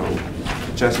 And so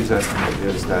Jesse's estimate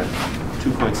is that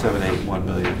 2.781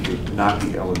 million would not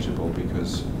be eligible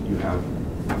because you have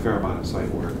a fair amount of site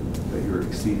work that you're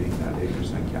exceeding that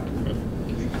 8% cap.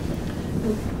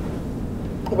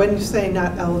 When you say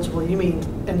not eligible, you mean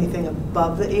anything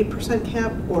above the 8%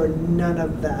 cap or none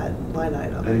of that line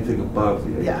item? Anything above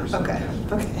the 8% Yeah, cap. okay,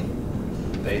 okay.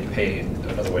 They pay,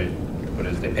 another way to put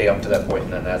it is they pay up to that point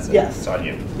and then that's it. Yes. It's on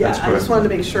you. Yeah, That's I correct. just wanted to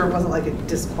make sure it wasn't like it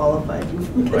disqualified you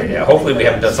from Right, getting yeah, it. hopefully we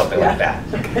haven't done something like Yeah,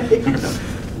 that. Okay.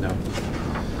 No.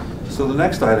 So the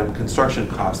next item, construction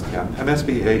cost cap.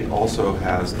 MSBA also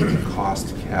has a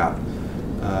cost cap,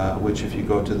 which if you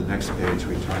go to the next page,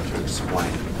 we try to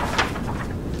explain.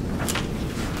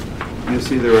 You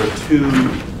see there are two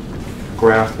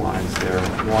graph lines there.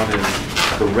 One is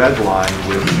the red line,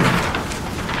 which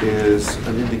is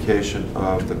an indication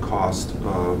of the cost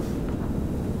of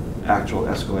actual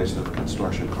escalation of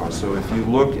construction costs. So if you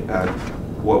look at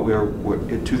what we're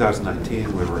in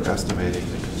 2019, we were estimating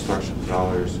the construction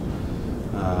dollars,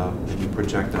 and you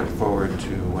project that forward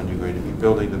to when you're going to be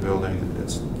building the building,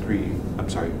 it's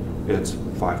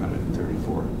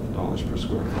 $534 per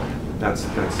square foot. That's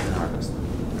in our estimate.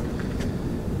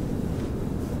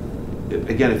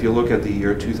 Again, if you look at the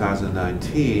year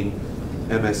 2019,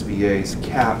 MSBA's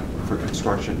cap for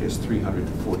construction is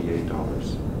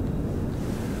 $348.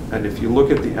 And if you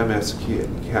look at the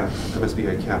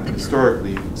MSBA cap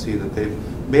historically, you can see that they've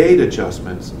made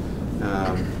adjustments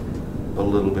a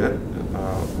little bit,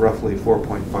 roughly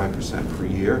 4.5% per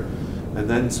year. And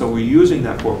then, so we're using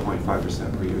that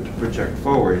 4.5% per year to project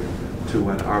forward to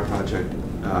when our project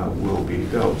will be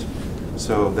built.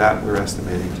 So that we're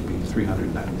estimating to be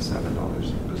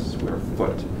 $397 a square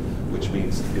foot, which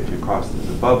means if your cost is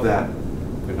above that,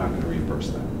 they're not going to reimburse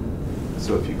that.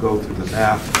 So if you go through the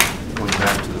math, going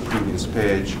back to the previous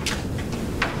page,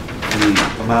 the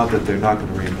amount that they're not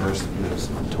going to reimburse is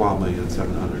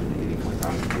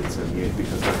 $12,784,878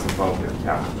 because that's above their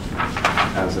cap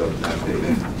as of that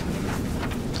date.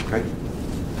 Okay.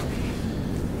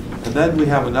 And then we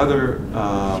have another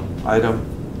item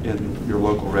in your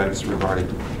local regs regarding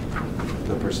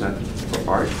the percent for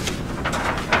art. I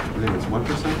think it's 1%? I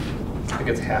think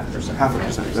it's 0.5%.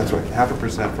 0.5%, that's right,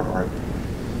 0.5% for art.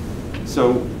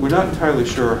 So we're not entirely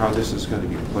sure how this is going to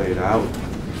be played out.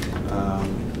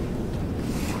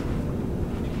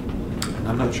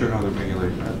 I'm not sure how the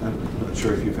regulation, I'm not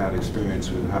sure if you've had experience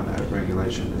with how that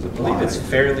regulation is I applied. believe it's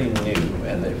fairly new,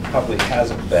 and there probably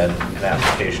hasn't been an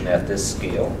application at this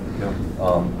scale. Yeah.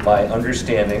 My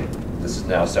understanding, this is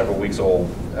now several weeks old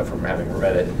from having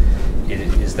read it,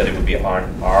 is that it would be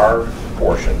on our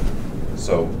portion.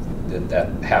 So that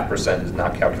 0.5% is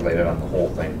not calculated on the whole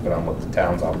thing, but on what the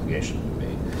town's obligation would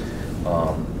be.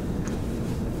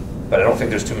 But I don't think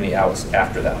there's too many outs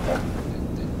after that point.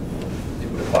 It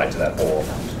would apply to that whole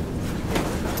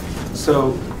amount.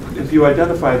 So if you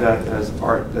identify that as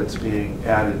art that's being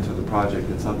added to the project,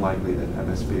 it's unlikely that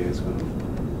MSBA is going to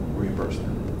reimburse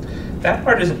that. That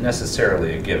part isn't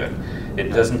necessarily a given. It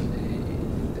doesn't,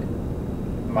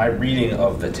 my reading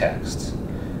of the text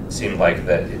seemed like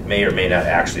that it may or may not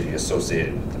actually be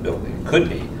associated with the building. It could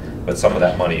be, but some of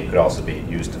that money could also be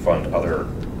used to fund other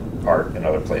art in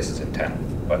other places in town.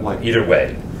 But Like- either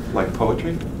way. Like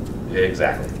poetry?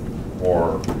 Exactly.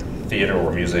 Or theater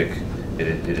or music. It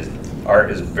is,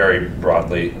 art is very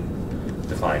broadly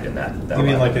defined in that. You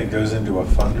mean line. like it goes into a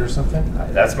fund or something?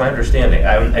 That's my understanding.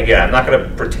 Again, I'm not going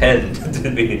to pretend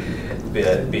to be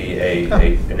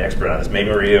an expert on this. Maybe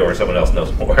Maria or someone else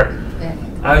knows more.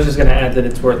 I was just going to add that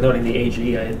it's worth noting the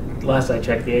AG. Last I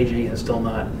checked, the AG has still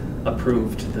not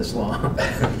approved this law.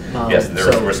 Yes,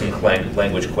 there were some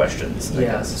language questions. I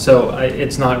Yeah, guess. so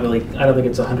it's not really. I don't think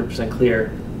it's 100%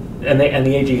 clear. And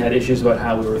the AG had issues about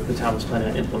how the town was planning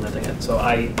on implementing it. So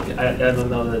I don't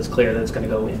know that it's clear that it's going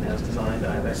to go in as designed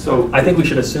either. So I think we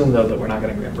should assume though that we're not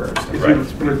getting reimbursed. if Right.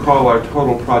 you recall, our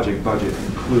total project budget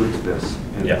includes this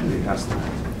in Yeah. the estimate.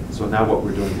 So now what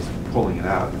we're doing is pulling it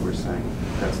out, and we're saying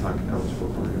that's not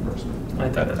eligible for reimbursement. I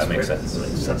think That that's makes very- sense.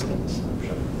 really sensible.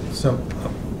 So,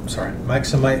 sorry, Mike,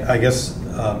 so I guess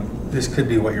this could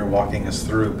be what you're walking us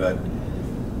through, but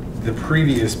the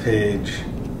previous page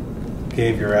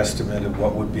gave your estimate of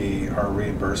what would be our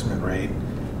reimbursement rate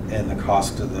and the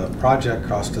cost of the project,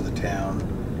 cost of the town.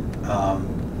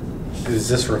 Does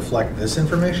this reflect this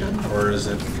information, or is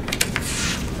it,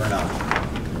 or not?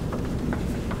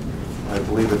 I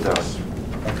believe it does.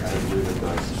 Okay. I believe it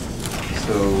does.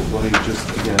 So let me just,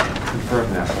 again,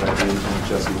 confirm that, but I believe when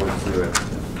Jesse went through it,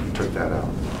 he took that out.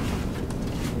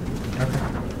 Okay.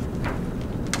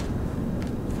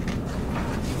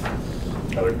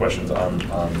 Other questions on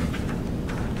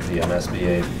the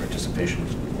MSBA participation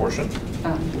portion?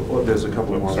 Well, there's a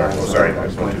couple more lines. Sorry, I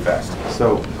was going too fast.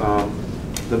 So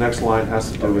the next line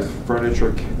has to do with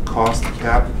furniture cost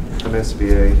cap.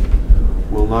 MSBA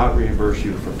will not reimburse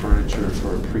you for furniture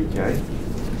for pre-K.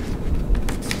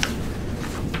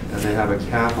 And they have a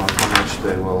cap on how much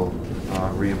they will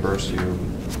reimburse you.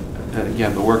 And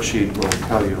again, the worksheet will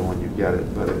tell you when you get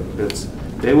it, but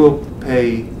they will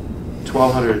pay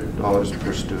 $1,200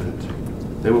 per student.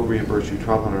 They will reimburse you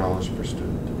 $1,200 per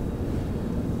student.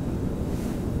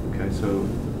 Okay,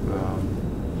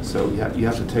 so you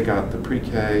have to take out the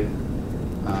pre-K,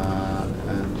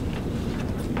 and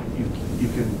you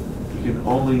can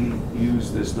only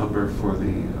use this number for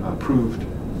the approved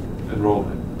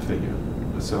enrollment figure.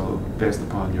 So based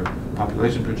upon your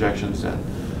population projections and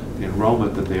the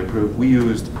enrollment that they approved, we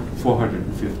used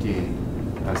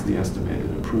 415 as the estimated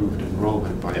approved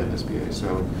enrollment by MSBA.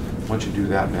 So once you do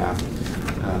that math,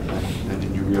 and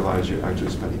then you realize you're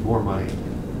actually spending more money,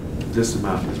 this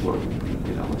amount is what would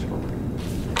be ineligible.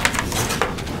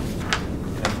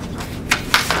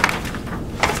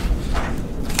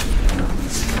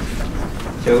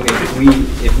 So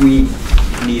if we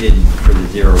needed, for the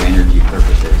zero energy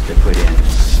purposes, to put in a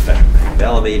special kind of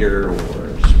elevator or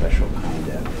a special kind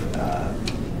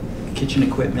of kitchen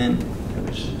equipment that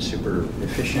was super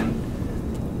efficient,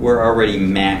 we're already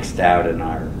maxed out in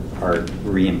our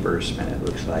reimbursement, it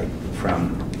looks like,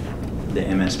 from the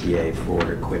MSBA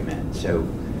for equipment. So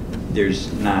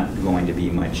there's not going to be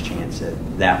much chance that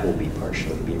that will be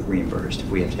partially reimbursed if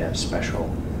we have to have special,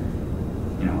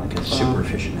 like a super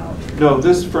efficient elevator. No,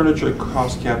 this furniture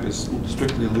cost cap is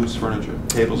strictly loose furniture,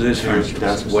 tables, Loose chairs, furniture.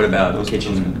 desks. What about those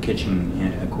kitchen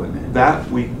equipment? That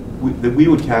we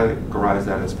would categorize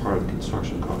that as part of the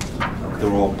construction cost. They're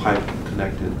all pipe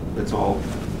connected. It's all.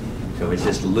 So it's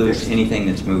just loose, anything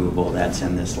that's movable, that's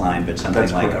in this line, but something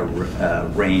That's like correct.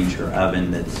 a range or oven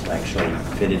that's actually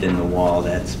fitted in the wall,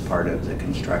 that's part of the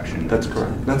construction. That's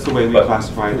correct. That's the way we But-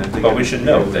 classify it. I think But we should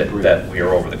note everybody would that agree. we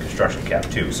are over the construction cap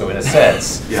too. So in a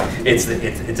sense, Yeah. it's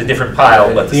a different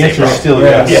pile, but the The same answer is problem. still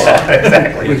yes. Yeah,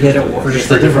 exactly. We hit it for just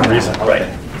For a different reason. Right.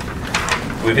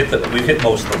 We've hit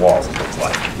most of the walls, it looks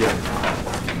like. Yeah.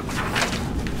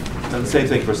 And the same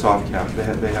thing for soft cap. They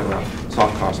have a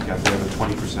soft cost cap. They have a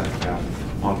 20% cap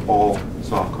on all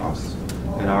soft costs.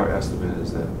 And our estimate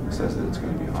says that it's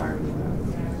going to be higher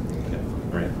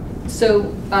than that. Right.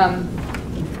 So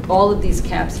all of these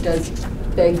caps does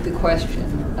beg the question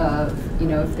of,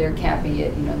 if they're capping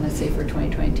it, let's say for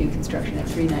 2022 construction at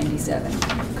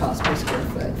 397 cost per square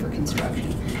foot for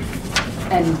construction,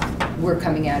 and we're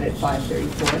coming out at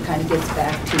 534, it kind of gets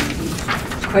back to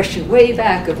the question way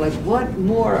back of like, what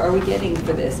more are we getting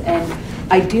for this? And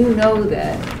I do know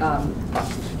that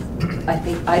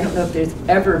I don't know if there's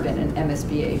ever been an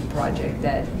MSBA project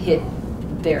that hit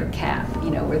their cap,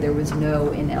 where there was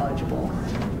no ineligible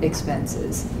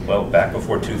expenses. Well, back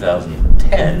before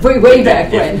 2010. Way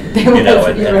back when.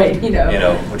 You're right.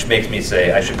 Which makes me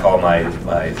say I should call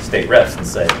my state reps and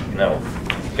say,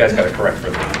 you guys got to correct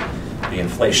for the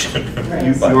inflation.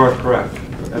 Right. You are correct.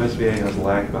 MSBA has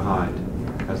lagged behind,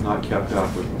 has not kept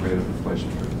up with the rate of inflation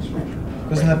for construction.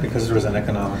 Wasn't that because there was an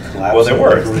economic collapse? Well, there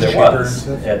It was,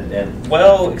 and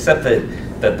well, except that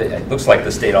it looks like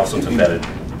the state also took that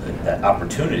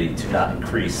opportunity to not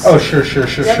increase. Oh, sure. Yeah,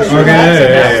 Okay,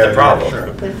 that's the problem.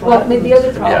 Sure. Well, the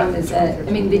other problem is that,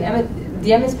 the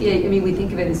MSBA, we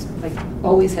think of it as like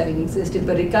always having existed,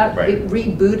 but it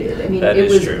rebooted. That it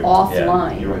is was true.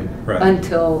 offline You're Right.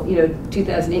 until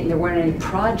 2008, and there weren't any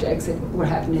projects that were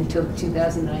happening until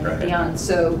 2009 Right. and beyond.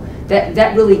 So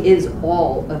that really is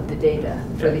all of the data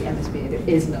for the MSBA. There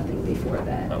is nothing before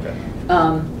that. Okay.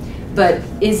 But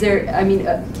is there?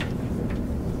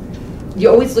 You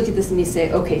always look at this and you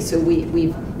say, okay, so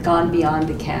we've gone beyond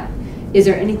the cap. Is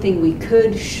there anything we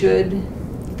should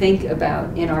think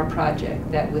about in our project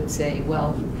that would say,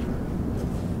 well,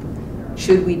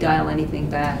 should we dial anything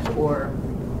back, or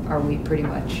are we pretty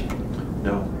much?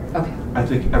 No. Okay. I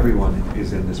think everyone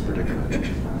is in this predicament.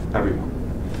 Everyone.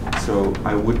 So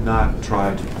I would not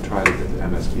try to get the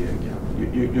MSBA cap.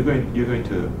 You're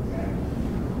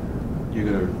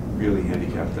going to really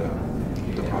handicap the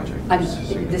project.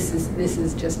 This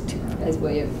is just as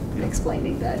way of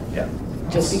explaining that. Yeah.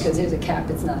 Just because there's a cap,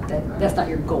 that's not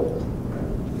your goal.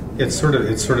 It's sort of.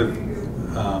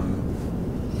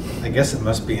 I guess it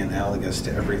must be analogous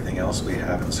to everything else we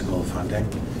have in school funding,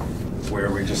 where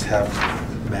we just have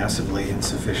massively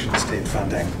insufficient state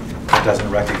funding that doesn't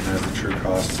recognize the true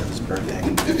costs and is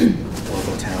burdening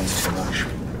local towns too much.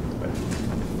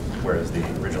 Whereas the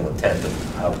original intent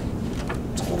of how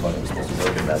school funding was supposed to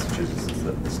work in Massachusetts is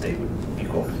that the state would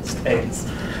equal states.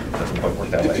 It doesn't quite work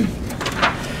that way.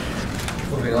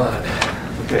 Moving on.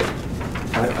 Okay.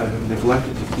 I have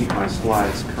neglected to keep my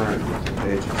slides current with the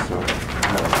pages, so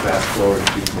I'm going to fast forward a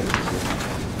few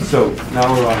pages. So now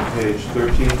we're on page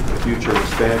 13, the future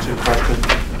expansion question.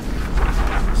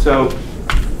 So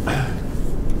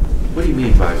what do you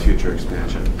mean by future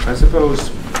expansion? I suppose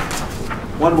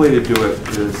one way to do it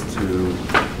is to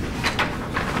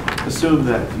assume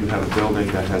that you have a building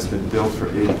that has been built for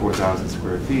 84,000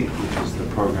 square feet, which is the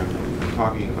program that we've been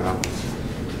talking about.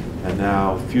 And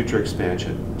now future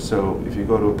expansion. So if you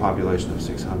go to a population of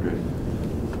 600,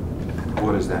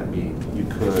 what does that mean? You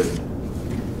could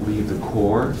leave the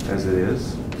core as it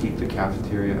is, keep the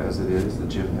cafeteria as it is, the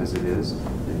gym as it is,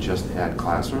 and just add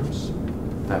classrooms.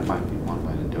 That might be one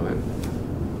way to do it.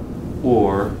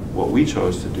 Or what we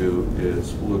chose to do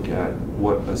is look at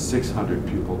what a 600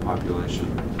 pupil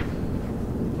population,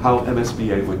 how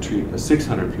MSBA would treat a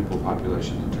 600 pupil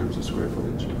population in terms of square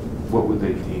footage. What would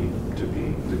they deem to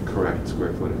be the correct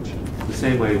square footage? The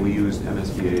same way we used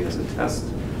MSBA as a test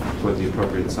for the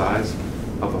appropriate size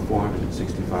of a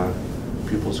 465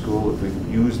 pupil school. If we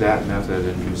use that method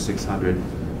and use 600,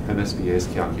 MSBA's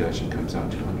calculation comes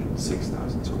out to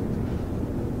 106,000 square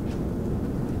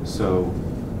feet. So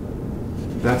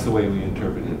that's the way we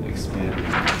interpreted expanding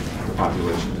the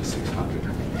population to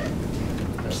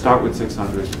 600. Start with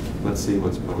 600, let's see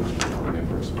what's posed for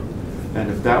reimbursement. And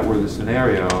if that were the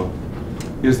scenario,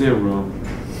 is there room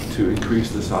to increase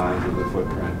the size of the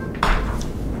footprint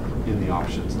in the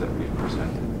options that we've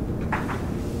presented?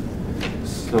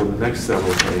 So the next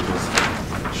several pages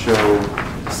show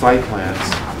site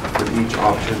plans for each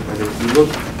option. And if you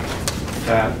look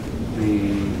at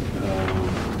the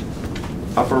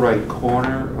upper right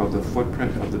corner of the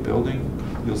footprint of the building,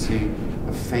 you'll see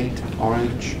a faint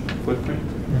orange footprint.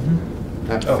 Mm-hmm.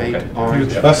 That Oh, faint okay.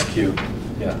 orange. Bus cube.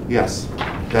 Yeah. Yes,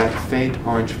 that faint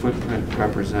orange footprint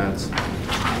represents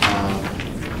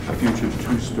a future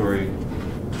two-story,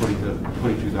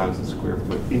 22,000 square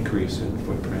foot increase in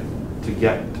footprint to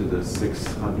get to the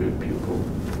 600 pupil,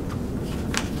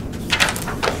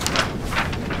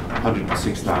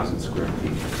 106,000 square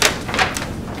feet.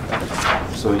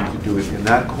 So you can do it in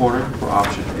that corner for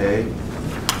option A.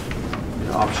 In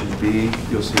option B,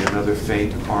 you'll see another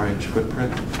faint orange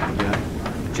footprint, again,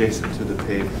 adjacent to the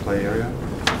paved play area.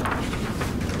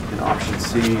 In option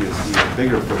C, you'll see a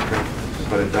bigger footprint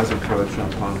but it does encroach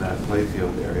upon that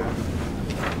playfield area.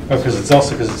 Oh, because it's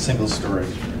single story.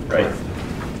 Right.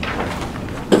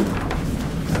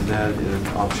 And then in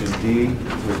option D,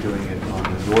 we're doing it on the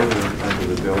northern end of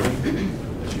the building,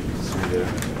 as you can see there.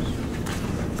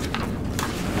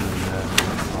 And then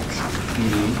option E,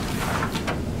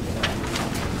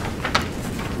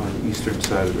 on the eastern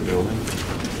side of the building.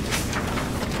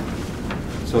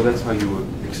 So that's how you would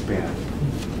expand.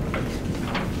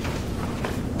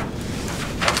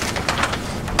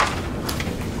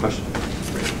 Question?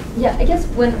 Yeah, I guess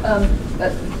when,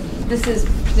 this is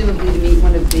presumably to meet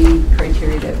one of the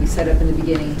criteria that we set up in the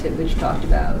beginning, which talked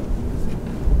about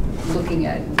looking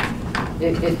at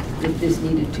if this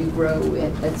needed to grow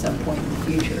at some point in the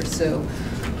future. So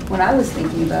when I was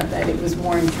thinking about that, it was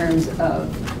more in terms of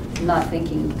not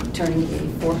thinking turning a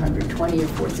 420 or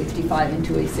 465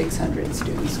 into a 600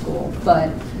 student school, but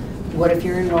what if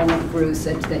your enrollment grew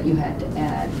such that you had to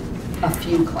add a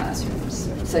few classrooms,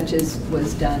 such as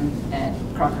was done at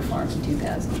Crocker Farm in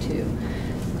 2002.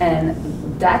 And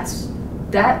that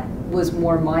was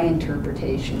more my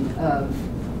interpretation of,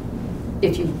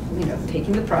 if you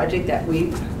taking the project that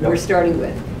we were starting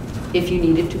with, if you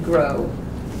needed to grow,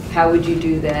 how would you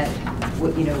do that?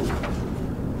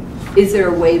 Is there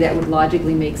a way that would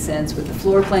logically make sense with the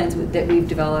floor plans that we've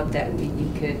developed that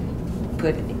you could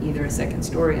put either a second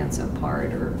story on some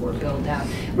part or build out,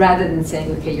 rather than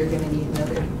saying, okay, you're going to need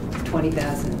another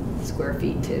 20,000 square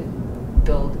feet to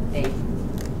build a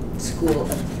school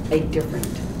of a different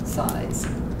size?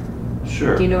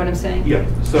 Sure. Do you know what I'm saying? Yeah.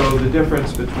 So the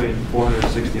difference between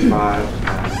 465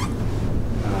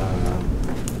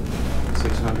 and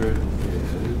 600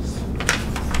 is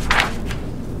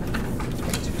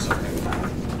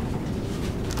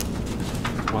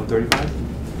 135.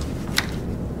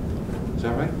 Is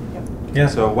that right? Yep. Yeah.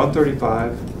 So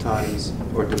 135 times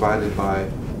or divided by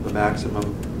the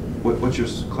maximum. What's your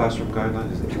classroom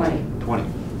guideline? Is it 20. 20.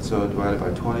 So divided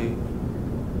by 20.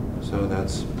 So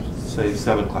that's, say,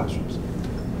 7 classrooms.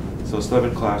 So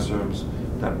 7 classrooms,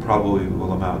 that probably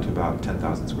will amount to about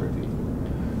 10,000 square feet.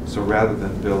 So rather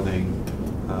than building,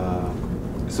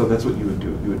 so that's what you would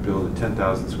do. You would build a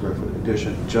 10,000 square foot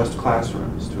addition, just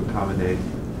classrooms, to accommodate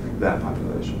that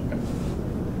population.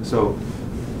 So,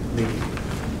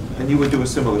 and you would do a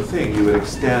similar thing. You would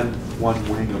extend one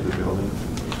wing of the building,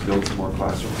 build some more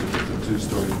classrooms. If it's a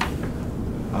 2-story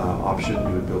option,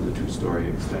 you would build a 2-story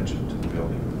extension to the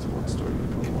building. If it's a 1-story, you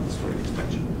would build a 1-story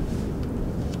extension.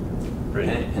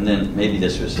 And then maybe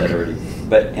this was said already,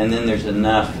 and then there's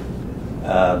enough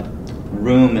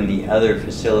room in the other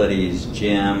facilities,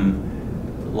 gym,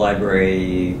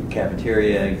 library,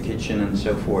 cafeteria, kitchen, and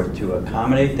so forth, to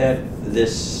accommodate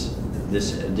this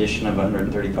addition of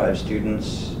 135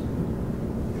 students,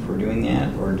 if we're doing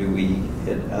that, or do we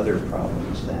hit other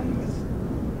problems then with,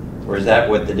 or is that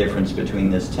what the difference between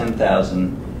this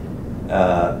 10,000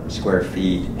 square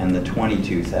feet and the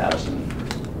 22,000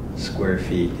 square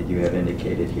feet that you have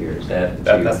indicated here? Is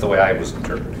that's the way I was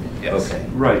interpreting it, yes. Okay.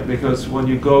 Right, because when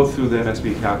you go through the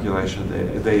MSB calculation,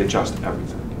 they adjust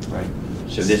everything, right?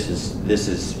 So this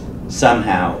is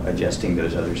somehow adjusting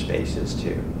those other spaces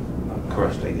too.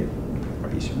 Correct. There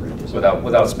might be some redesign.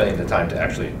 Without spending the time to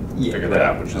actually figure that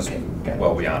out, which is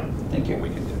well beyond Thank you. what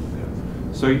we can do.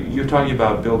 Yeah. So you're talking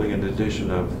about building an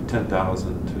addition of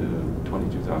 10,000 to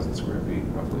 22,000 square feet,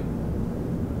 roughly.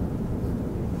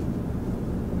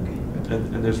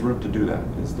 And there's room to do that,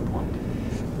 is the point.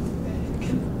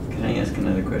 Can I ask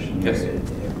another question? Yes.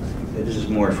 This is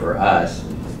more for us.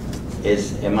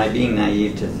 Am I being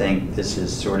naive to think this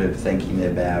is sort of thinking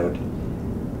about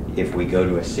if we go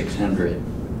to a 600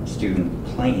 student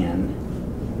plan,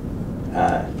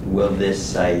 will this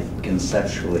site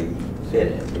conceptually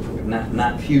fit it? If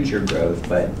not future growth,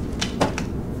 but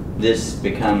this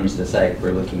becomes the site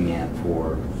we're looking at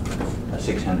for a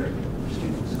 600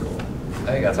 student school.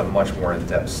 I think that's a much more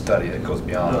in-depth study that goes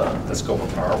beyond the scope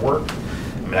of our work.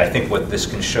 I mean, I think what this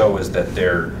can show is that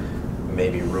there may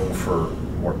be room for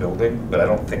more building, but I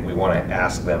don't think we want to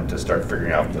ask them to start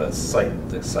figuring out the site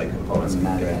components. I'm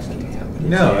not asking you.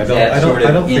 No, I Is that don't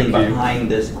sort of think in behind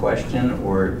this question,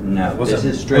 or no? This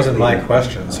is strictly wasn't my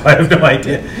question, so I have no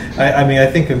idea. I mean, I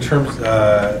think in terms,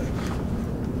 I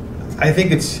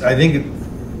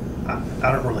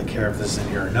don't really care if this is in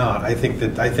here or not. I think the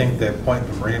point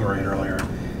that Maria made earlier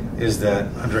is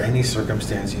that under any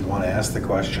circumstance you'd want to ask the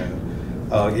question,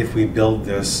 if we build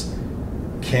this,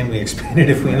 can we expand it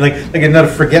if we like and not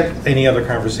forget any other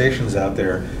conversations out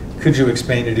there. Could you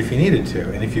expand it if you needed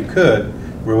to? And if you could,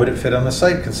 where would it fit on the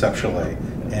site conceptually?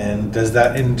 And does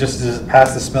it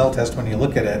pass the smell test when you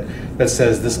look at it that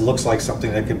says this looks like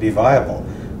something that could be viable?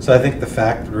 So I think the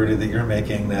fact, Rudy, that you're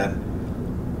making that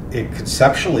it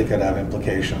conceptually could have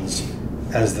implications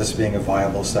as this being a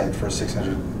viable site for a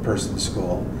 600-person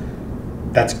school,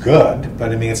 that's good,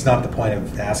 but I mean, it's not the point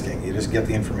of asking. You just get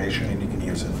the information and you can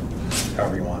use it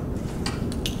however you want.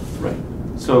 Right.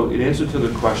 So in answer to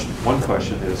the question, one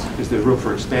question is there room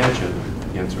for expansion?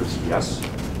 The answer is yes.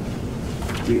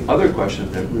 The other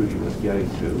question that Rudy was getting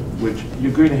to, which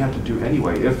you're going to have to do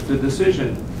anyway, if the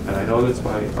decision, and I know that's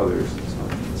by others, it's not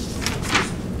this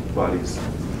body's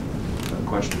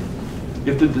question,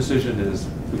 if the decision is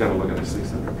we got to look at a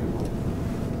 600 people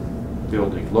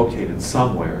building located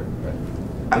somewhere, Right.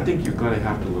 I think you're going to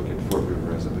have to look at Fort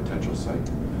River as a potential site,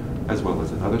 as well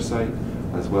as another site,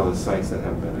 as well as sites that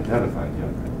haven't been identified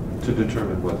yet, to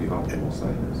determine what the optimal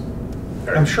site is.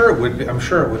 I'm sure it would be. I'm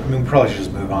sure it would. I mean, we probably should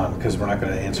just move on because we're not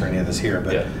going to answer any of this here.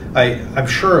 But Yeah. I'm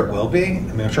sure it will be. I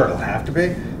mean, I'm sure it'll have to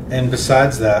be. And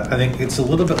besides that, I think it's a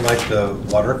little bit like the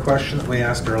water question that we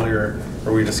asked earlier,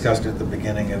 or we discussed at the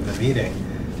beginning of the meeting,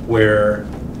 where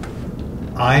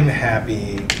I'm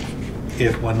happy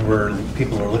if when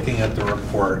people are looking at the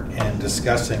report and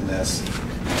discussing this,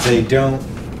 they don't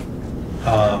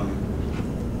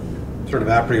sort of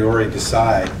a priori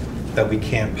decide that we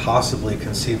can't possibly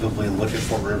conceivably look at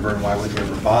Fort River and why would we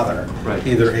ever bother? Right.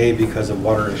 Either A, because of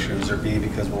water issues, or B,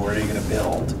 because, well, where are you going to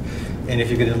build? And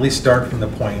if you could at least start from the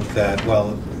point that,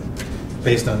 well,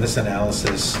 based on this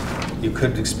analysis, you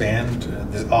could expand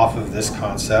off of this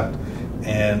concept,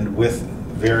 and with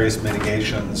various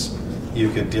mitigations, you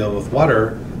could deal with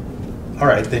water. All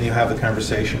right, then you have the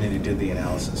conversation and you did the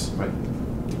analysis. Right.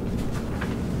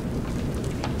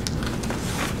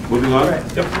 Moving on?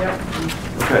 Yep.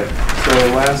 Okay, so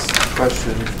the last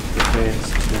question pertains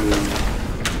to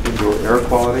indoor air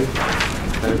quality.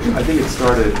 And I think it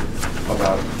started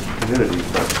about humidity,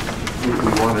 but we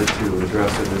wanted to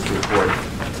address in this report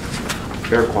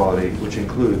air quality, which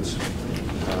includes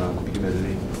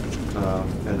humidity.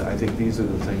 And I think these are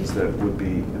the things that would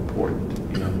be important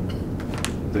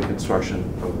in the construction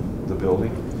of the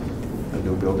building, a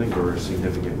new building or a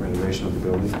significant renovation of the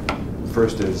building.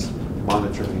 First is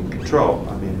monitoring and control.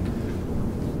 I mean,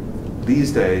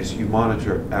 these days you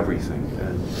monitor everything,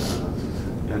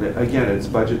 and again, it's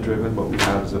budget driven. What we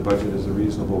have is a budget is a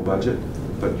reasonable budget,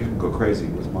 but you can go crazy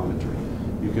with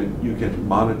monitoring. You can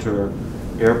monitor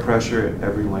air pressure at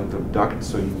every length of duct,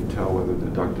 so you can tell whether the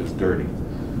duct is dirty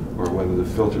or whether the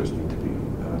filters need to be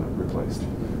replaced.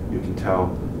 You can tell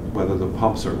whether the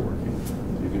pumps are working.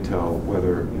 You can tell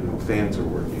whether fans are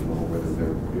working or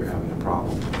whether you're having a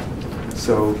problem.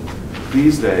 So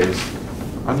these days,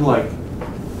 unlike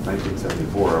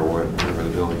 1974 or whenever the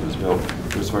building was built,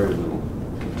 there's very little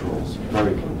controls,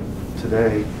 very little.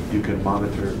 Today, you can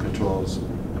monitor controls,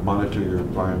 monitor your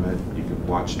environment, you can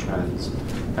watch trends,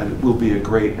 and it will be a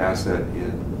great asset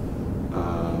in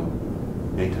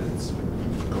maintenance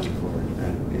going forward,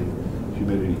 and in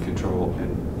humidity control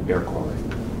and air quality.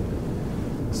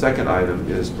 Second item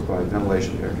is provide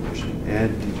ventilation, air conditioning,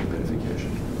 and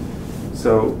dehumidification.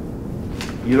 So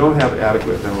you don't have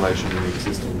adequate ventilation in the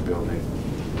existing building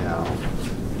now.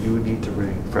 You would need to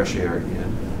bring fresh air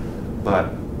in,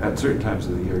 but at certain times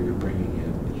of the year you're bringing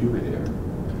in humid air.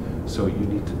 So you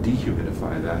need to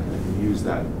dehumidify that, and you use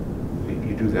that.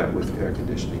 You do that with air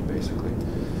conditioning, basically.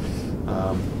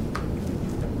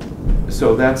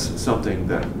 So that's something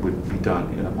that would be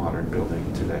done in a modern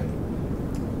building today.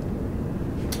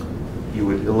 You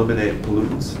would eliminate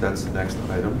pollutants. That's the next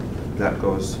item. That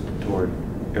goes toward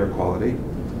air quality.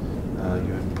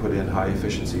 You would put in high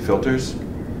efficiency filters.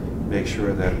 Make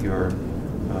sure that you're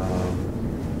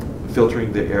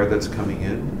filtering the air that's coming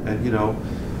in. And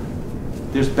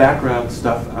there's background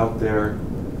stuff out there.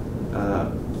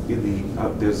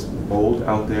 There's mold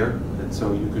out there, and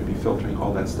so you could be filtering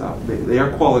all that stuff. The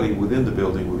air quality within the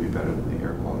building would be better than the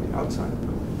air quality outside the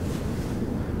building.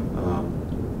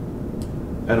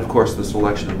 And of course, the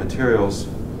selection of materials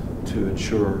to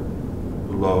ensure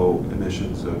low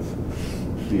emissions of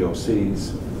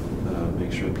VOCs,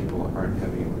 make sure people aren't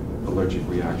having allergic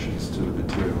reactions to the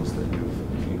materials that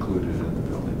you've included in the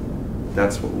building.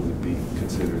 That's what would be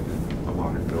considered a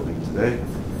modern building today.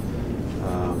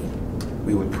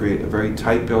 We would create a very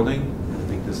tight building. I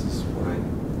think this is what I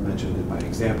mentioned in my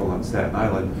example on Staten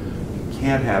Island. You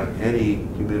can't have any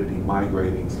humidity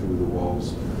migrating through the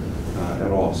walls at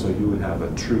all, so you would have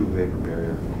a true vapor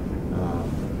barrier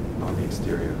on the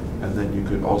exterior. And then you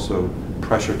could also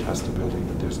pressure test the building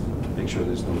to make sure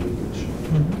there's no leakage.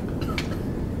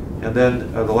 Mm-hmm. And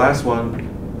then the last one,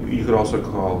 you could also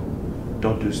call,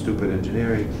 don't do stupid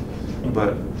engineering,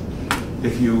 but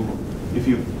if you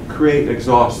create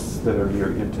exhausts that are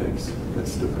near intakes,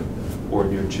 that's stupid. or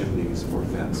near chimneys or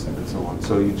vents and so on.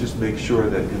 So you just make sure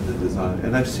that in the design,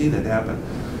 and I've seen it happen,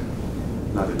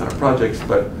 not in our projects,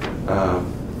 but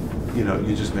you know,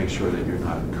 you just make sure that you're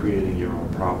not creating your own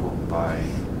problem by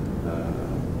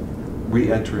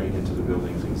re-entering into the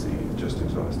buildings and just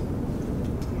exhausted.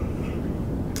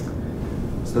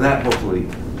 So that hopefully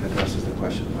addresses the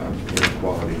question about air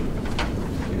quality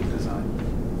in design.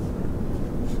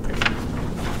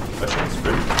 Questions?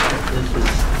 Great. This is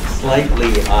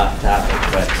slightly off topic,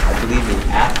 but I believe the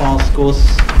Athol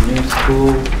new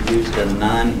school used a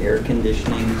non-air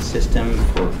conditioning system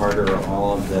for part or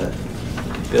all of the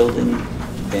building,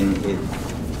 and it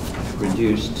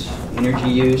reduced energy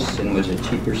use and was a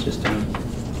cheaper system.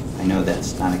 I know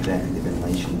that's not exactly the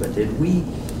ventilation, but did we,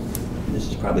 this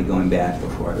is probably going back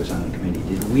before I was on the committee,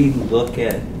 did we look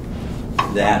at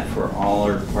that for all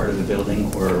or part of the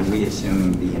building, or are we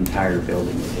assuming the entire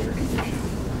building is air conditioned?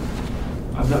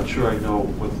 I'm not sure I know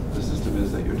what the system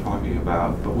is that you're talking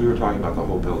about, but we were talking about the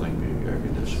whole building being air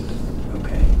conditioned.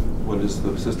 Okay. What is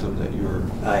the system that you're...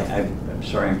 I'm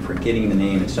sorry, I'm forgetting the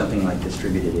name. It's something like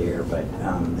distributed air, but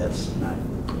that's not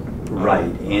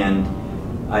right. And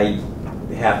I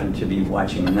happened to be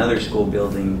watching another school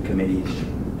building committee's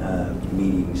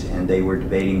meetings, and they were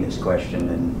debating this question,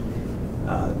 and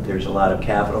there's a lot of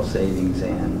capital savings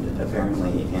and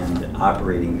apparently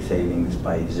operating savings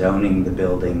by zoning the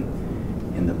building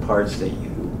in the parts that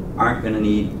you aren't going to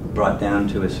need brought down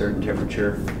to a certain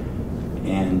temperature,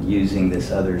 and using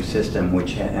this other system,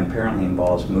 which apparently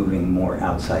involves moving more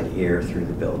outside air through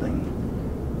the building.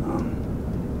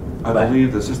 I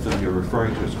believe the system you're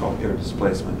referring to is called air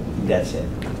displacement. That's it,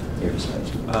 air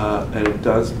displacement. And it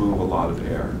does move a lot of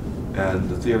air. And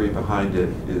the theory behind it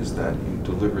is that you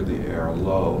deliver the air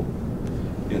low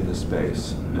in the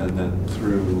space, and then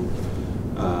through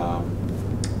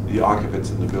the occupants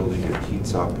in the building, it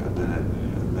heats up, and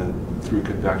then through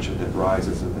convection it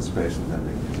rises in the space, and then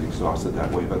it's exhausted that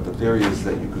way. But the theory is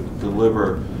that you could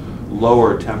deliver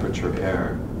lower temperature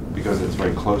air because it's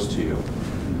very close to you,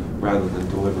 rather than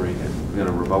delivering it in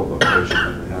a remote location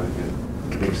and having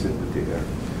it mixed in with the air.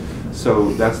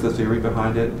 So that's the theory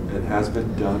behind it. It has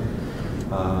been done.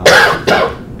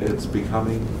 It's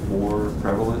becoming more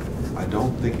prevalent. I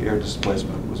don't think air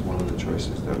displacement was one of the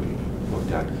choices that we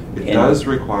looked at. It does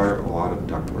require a lot of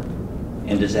ductwork.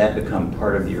 And does that become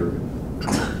part of your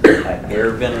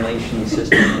air ventilation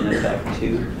system in effect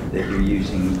too? That you're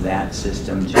using that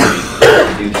system to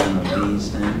do some of these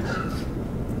things?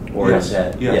 Or yes, is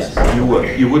that, yes, you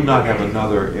would. You would not have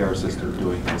another air system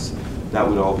doing this. That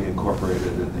would all be incorporated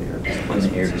in the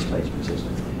air displacement,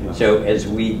 system. Yeah. So as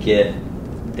we get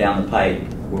down the pipe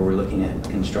where we're looking at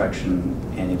construction,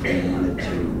 and if we wanted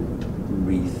to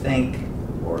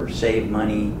rethink or save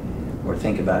money or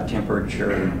think about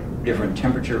different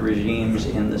temperature regimes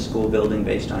in the school building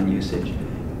based on usage,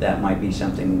 that might be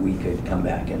something we could come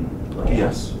back and look at.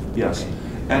 Yes, yes. Okay.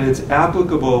 And it's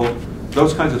applicable,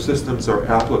 those kinds of systems are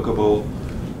applicable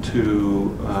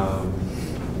to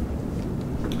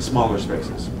smaller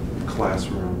spaces,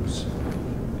 classrooms,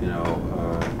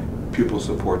 pupil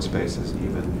support spaces,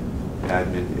 even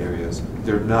admin areas.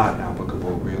 They're not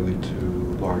applicable really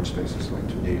to large spaces like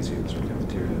gymnasiums or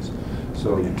cafeterias.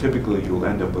 So you'll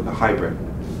end up with a hybrid.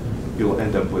 You'll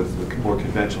end up with more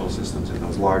conventional systems in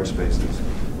those large spaces,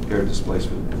 air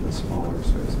displacement in the smaller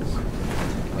spaces.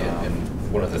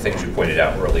 And one of the things you pointed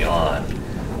out early on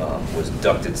was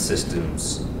ducted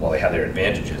systems, while they have their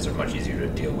advantages, are much easier to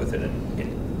deal with in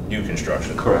new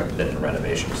construction than in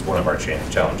renovations. One of our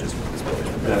challenges with this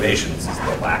building renovations is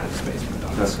the lack of space for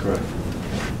ducts. That's correct.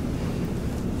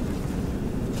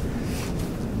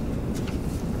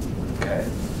 Okay.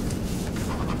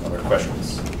 Other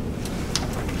questions?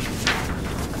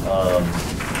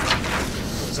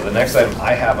 So the next item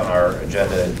I have on our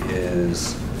agenda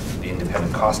is the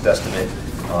independent cost estimate.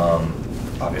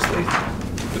 Obviously,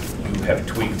 you have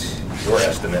tweaked your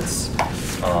estimates,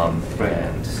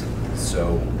 and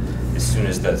so as soon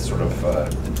as that sort of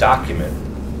the document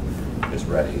is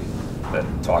ready, that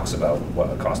talks about what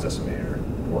a cost estimator,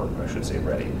 or I should say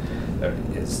ready,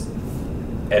 is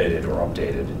edited or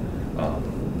updated,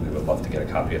 we would love to get a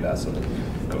copy of that so that we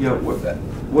can go through that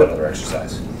other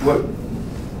exercise. What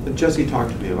Jesse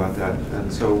talked to me about that,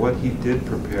 and so what he did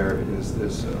prepare is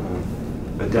this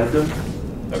addendum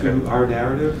to our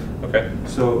narrative. Okay.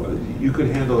 So you could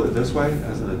handle it this way,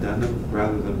 as an addendum,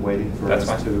 rather than waiting for us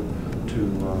to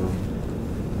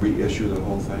reissue the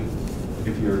whole thing.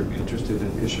 If you're interested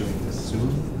in issuing this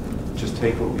soon, just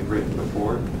take what we've written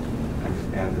before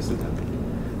and add this addendum.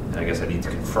 And I guess I need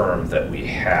to confirm that we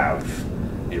have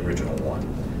the original one.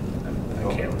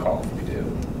 I can't recall if we do.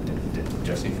 Did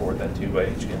Jesse forward that to you by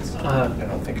any chance? I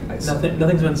don't think I saw.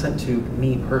 Nothing's been sent to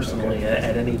me personally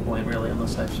at any point really,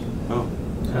 unless I've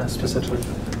specifically.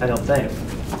 I don't think.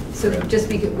 So just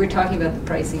because we're talking about the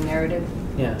pricing narrative.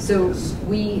 Yeah. So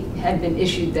we had been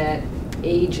issued that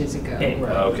ages ago.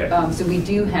 Right. Okay. So we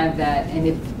do have that,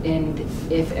 and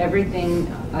if everything,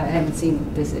 I haven't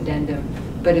seen this addendum,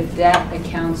 but if that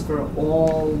accounts for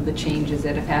all the changes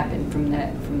that have happened from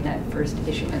that first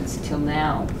issuance till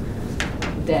now,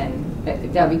 then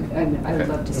I would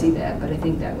love to see that, but I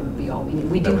think that would be all we need.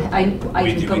 We do. I can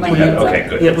put my hands up. Okay,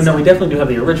 good. Yeah, well, no, we definitely do have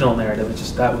the original narrative. It's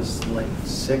just that was like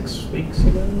 6 weeks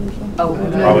ago or something. Oh,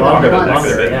 Probably longer than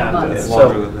months. that. Yeah. Months. It's So-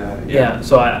 longer than that. Yeah.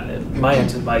 So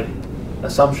my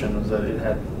assumption was that it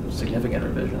had significant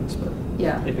revisions, but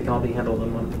Yeah. if it can all be handled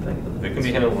in one thing, If it can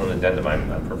be handled in an addendum, I'm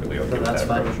perfectly okay then with that. that's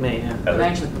fine with me. Yeah. And I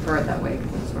actually prefer it that way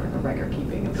because it's sort of a record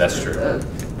keeping of That's sort true.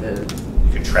 of the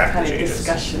You can track the kind of changes.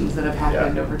 discussions that have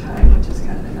happened Yeah. over time, which is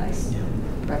kind of a nice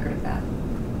record of that.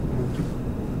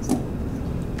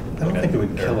 I don't think it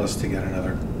would kill us to get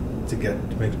another, to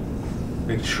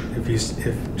make sure,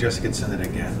 if Jessica sent it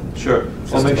again. Sure.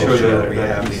 Just I'll make to sure make sure that we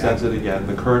that have he the sends it again,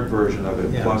 the current version of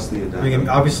it, Yeah. plus the I addendum. mean,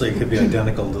 obviously, it could be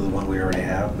identical to the one we already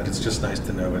have, but it's just nice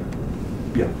to know it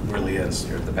Yeah. really is.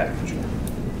 Here's the package.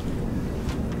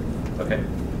 Okay.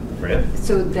 Maria?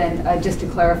 So then, just to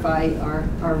clarify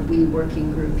our we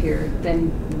working group here,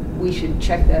 then we should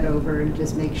check that over and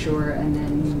just make sure, and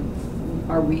then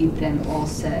are we then all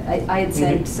set? I had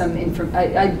sent some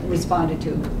I responded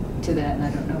to that, and I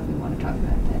don't know if we want to talk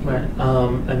about that. Right.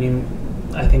 I mean,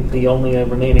 I think the only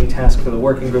remaining task for the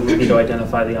working group would be to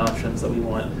identify the options that we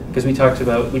want. Because we talked in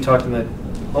the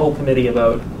whole committee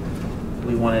about,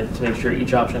 we wanted to make sure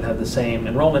each option had the same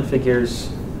enrollment figures,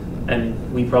 and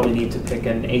we probably need to pick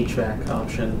an HVAC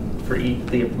option for each,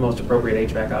 the most appropriate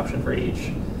HVAC option for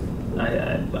each.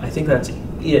 I think that's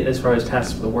it as far as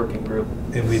tasks for the working group.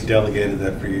 And we delegated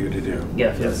that for you to do.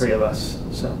 Yeah, for the three of us,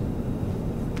 so.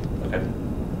 Okay.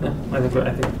 Yeah,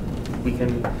 I think we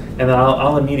can, and then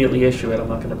I'll immediately issue it. I'm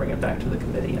not going to bring it back to the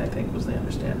committee, I think was the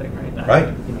understanding, right? Right.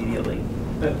 Immediately.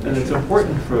 And it's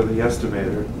important for the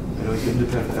estimator, the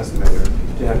independent estimator,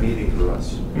 to have meetings with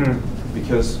us.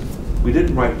 Because we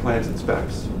didn't write plans and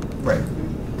specs. Right.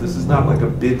 This is not like a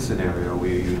bid scenario where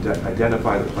you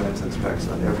identify the plans and specs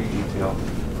on every detail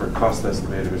for cost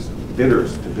estimators,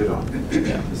 bidders to bid on.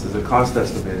 Yeah. This is a cost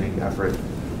estimating effort.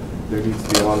 There needs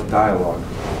to be a lot of dialogue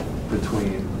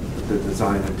between the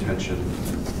design intention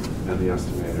and the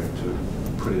estimator to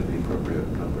put in the appropriate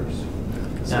numbers.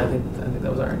 Yeah, I think that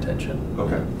was our intention.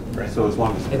 Okay. Right. So as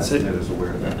long as the It's estimator is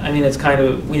aware of that. I mean, it's kind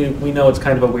of, we know it's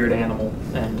kind of a weird animal,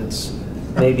 and it's,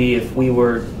 maybe if we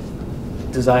were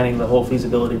designing the whole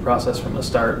feasibility process from the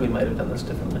start, we might have done this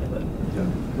differently, but Yeah.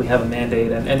 we have a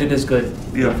mandate, and it is good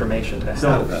Yeah. information to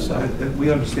No, have, so. and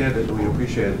we understand it and we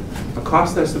appreciate it. A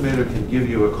cost estimator can give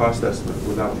you a cost estimate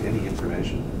without any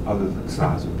information other than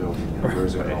size of building and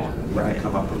where's it going. And you Right. can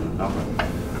come up with a number.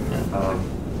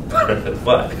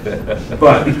 But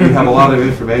But we have a lot of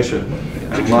information,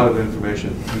 and a lot of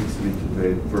information needs to be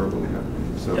conveyed verbally, I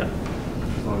believe. So Yeah.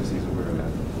 as long as he's aware of that.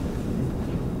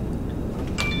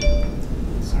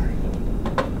 Sorry.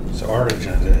 So our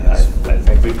agenda I is.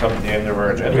 think we've come to the end of our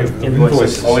agenda. We have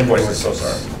Invoices. Oh, invoices, so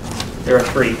sorry. There are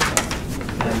 3,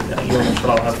 and you should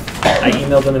all have, I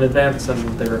emailed them in advance,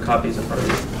 and there were copies in front of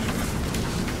you.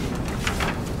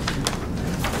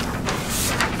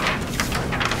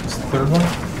 What's the third one?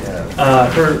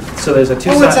 Yeah. So there's a Oh, it's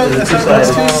on- there's a it's two-sided.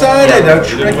 two-sided. Yeah. How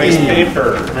You didn't waste tricky.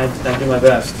 paper. I do my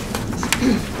best.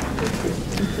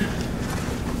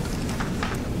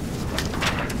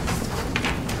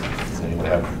 Does anyone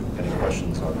have any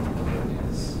questions on any of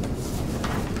these?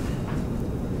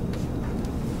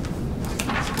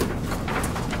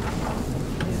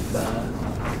 If,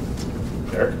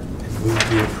 Eric? Move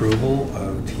the approval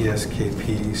of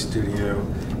TSKP Studio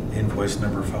invoice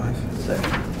number 5.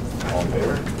 second. All in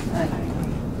favor?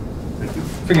 Thank you.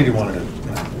 Figured you wanted to,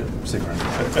 stick around.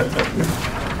 Want to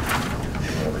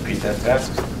repeat that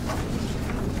task?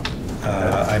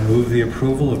 I move the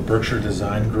approval of Berkshire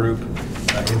Design Group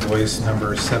invoice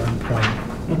number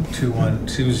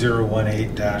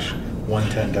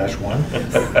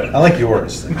 7.2018-110-1. I like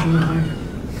yours.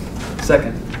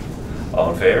 Second.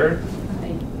 All in favor?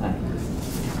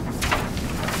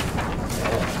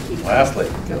 Lastly,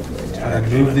 I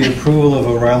move the approval of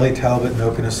O'Reilly Talbot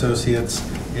Noak and Associates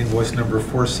invoice number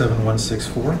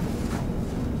 47164.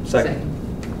 Second.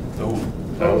 oh,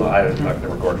 I'm not going to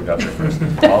record who got there first.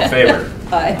 All in favor?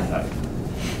 Aye.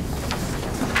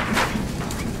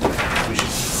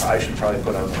 I should probably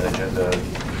put on the agenda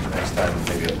next time,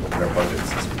 maybe look at our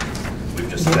budgets. We've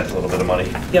just spent a little bit of money.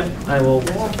 Yep, I will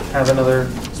have another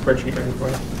spreadsheet ready for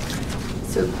you.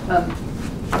 So,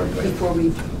 before we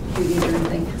do the adjourn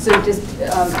thing, so just,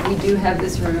 we do have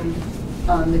this room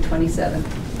on the 27th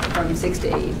from 6 to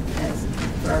 8 as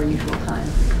for our usual time.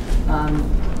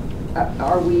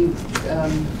 Are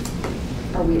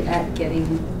we at getting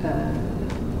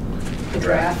the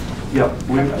draft? Yeah.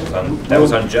 That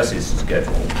was on Jesse's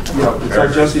schedule. Yeah, it's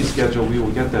on Jesse's schedule. We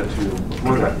will get that to you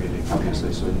before that meeting,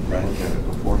 obviously, so you can look at it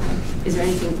beforehand. Is there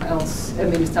anything else, I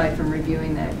mean, aside from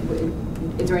reviewing that,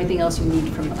 is there anything else you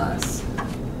need from us?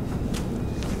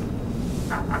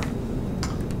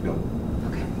 No.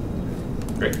 Okay.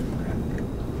 Great.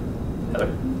 Heather?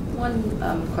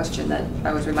 One question that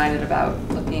I was reminded about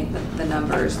looking at the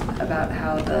numbers about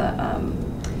how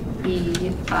the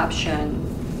E option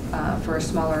for a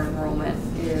smaller enrollment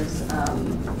is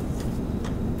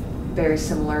very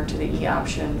similar to the E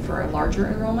option for a larger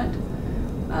enrollment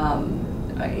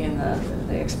in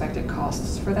the expected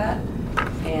costs for that.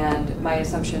 And my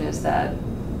assumption is that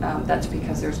that's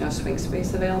because there's no swing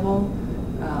space available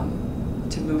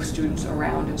to move students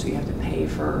around, and so you have to pay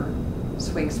for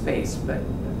swing space, but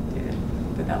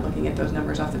without looking at those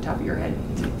numbers off the top of your head,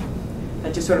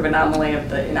 that's just sort of anomaly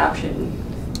of in option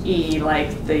E,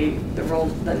 like the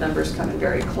numbers come in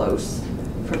very close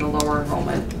for the lower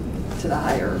enrollment to the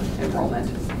higher enrollment.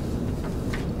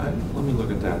 Let me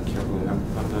look at that carefully.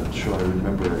 I'm not sure I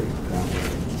remember it that way.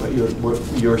 But what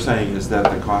you're saying is that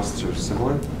the costs are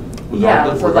similar?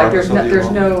 Yeah, so like there's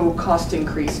regardless no cost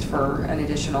increased for an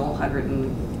additional 100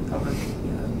 and over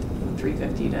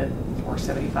 350 to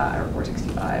 475 or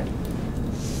 465.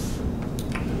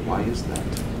 Why is that?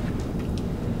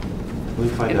 Let me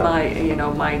find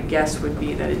out. My guess would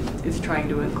be that it is trying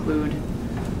to include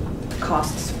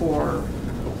costs for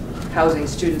housing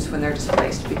students when they're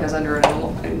displaced, because under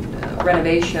a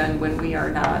renovation, when we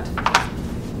are not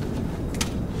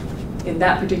in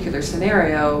that particular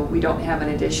scenario, we don't have an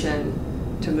addition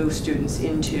to move students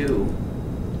into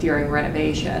during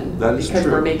renovation. That is because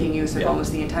true. we're making use of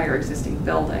almost the entire existing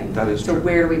building. That is so true.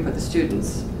 Where do we put the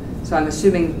students? So I'm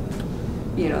assuming,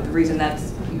 the reason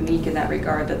that's unique in that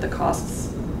regard, that the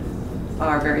costs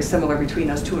are very similar between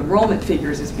those two enrollment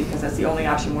figures, is because that's the only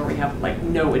option where we have like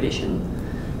no addition.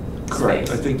 Correct.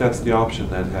 Space. I think that's the option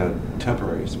that had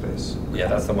temporary space. Yeah,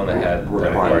 that's the one that had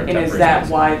Required. And is that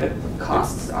why the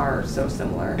costs are so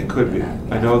similar? It could be. Yeah.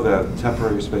 I know that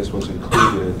temporary space was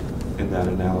included in that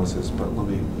analysis, but let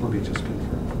me just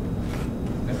confirm.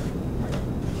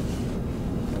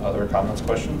 Okay. Other comments,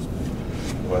 questions?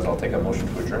 Otherwise, I'll take a motion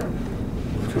to adjourn.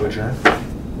 To adjourn?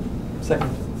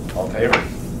 Second. All in favor?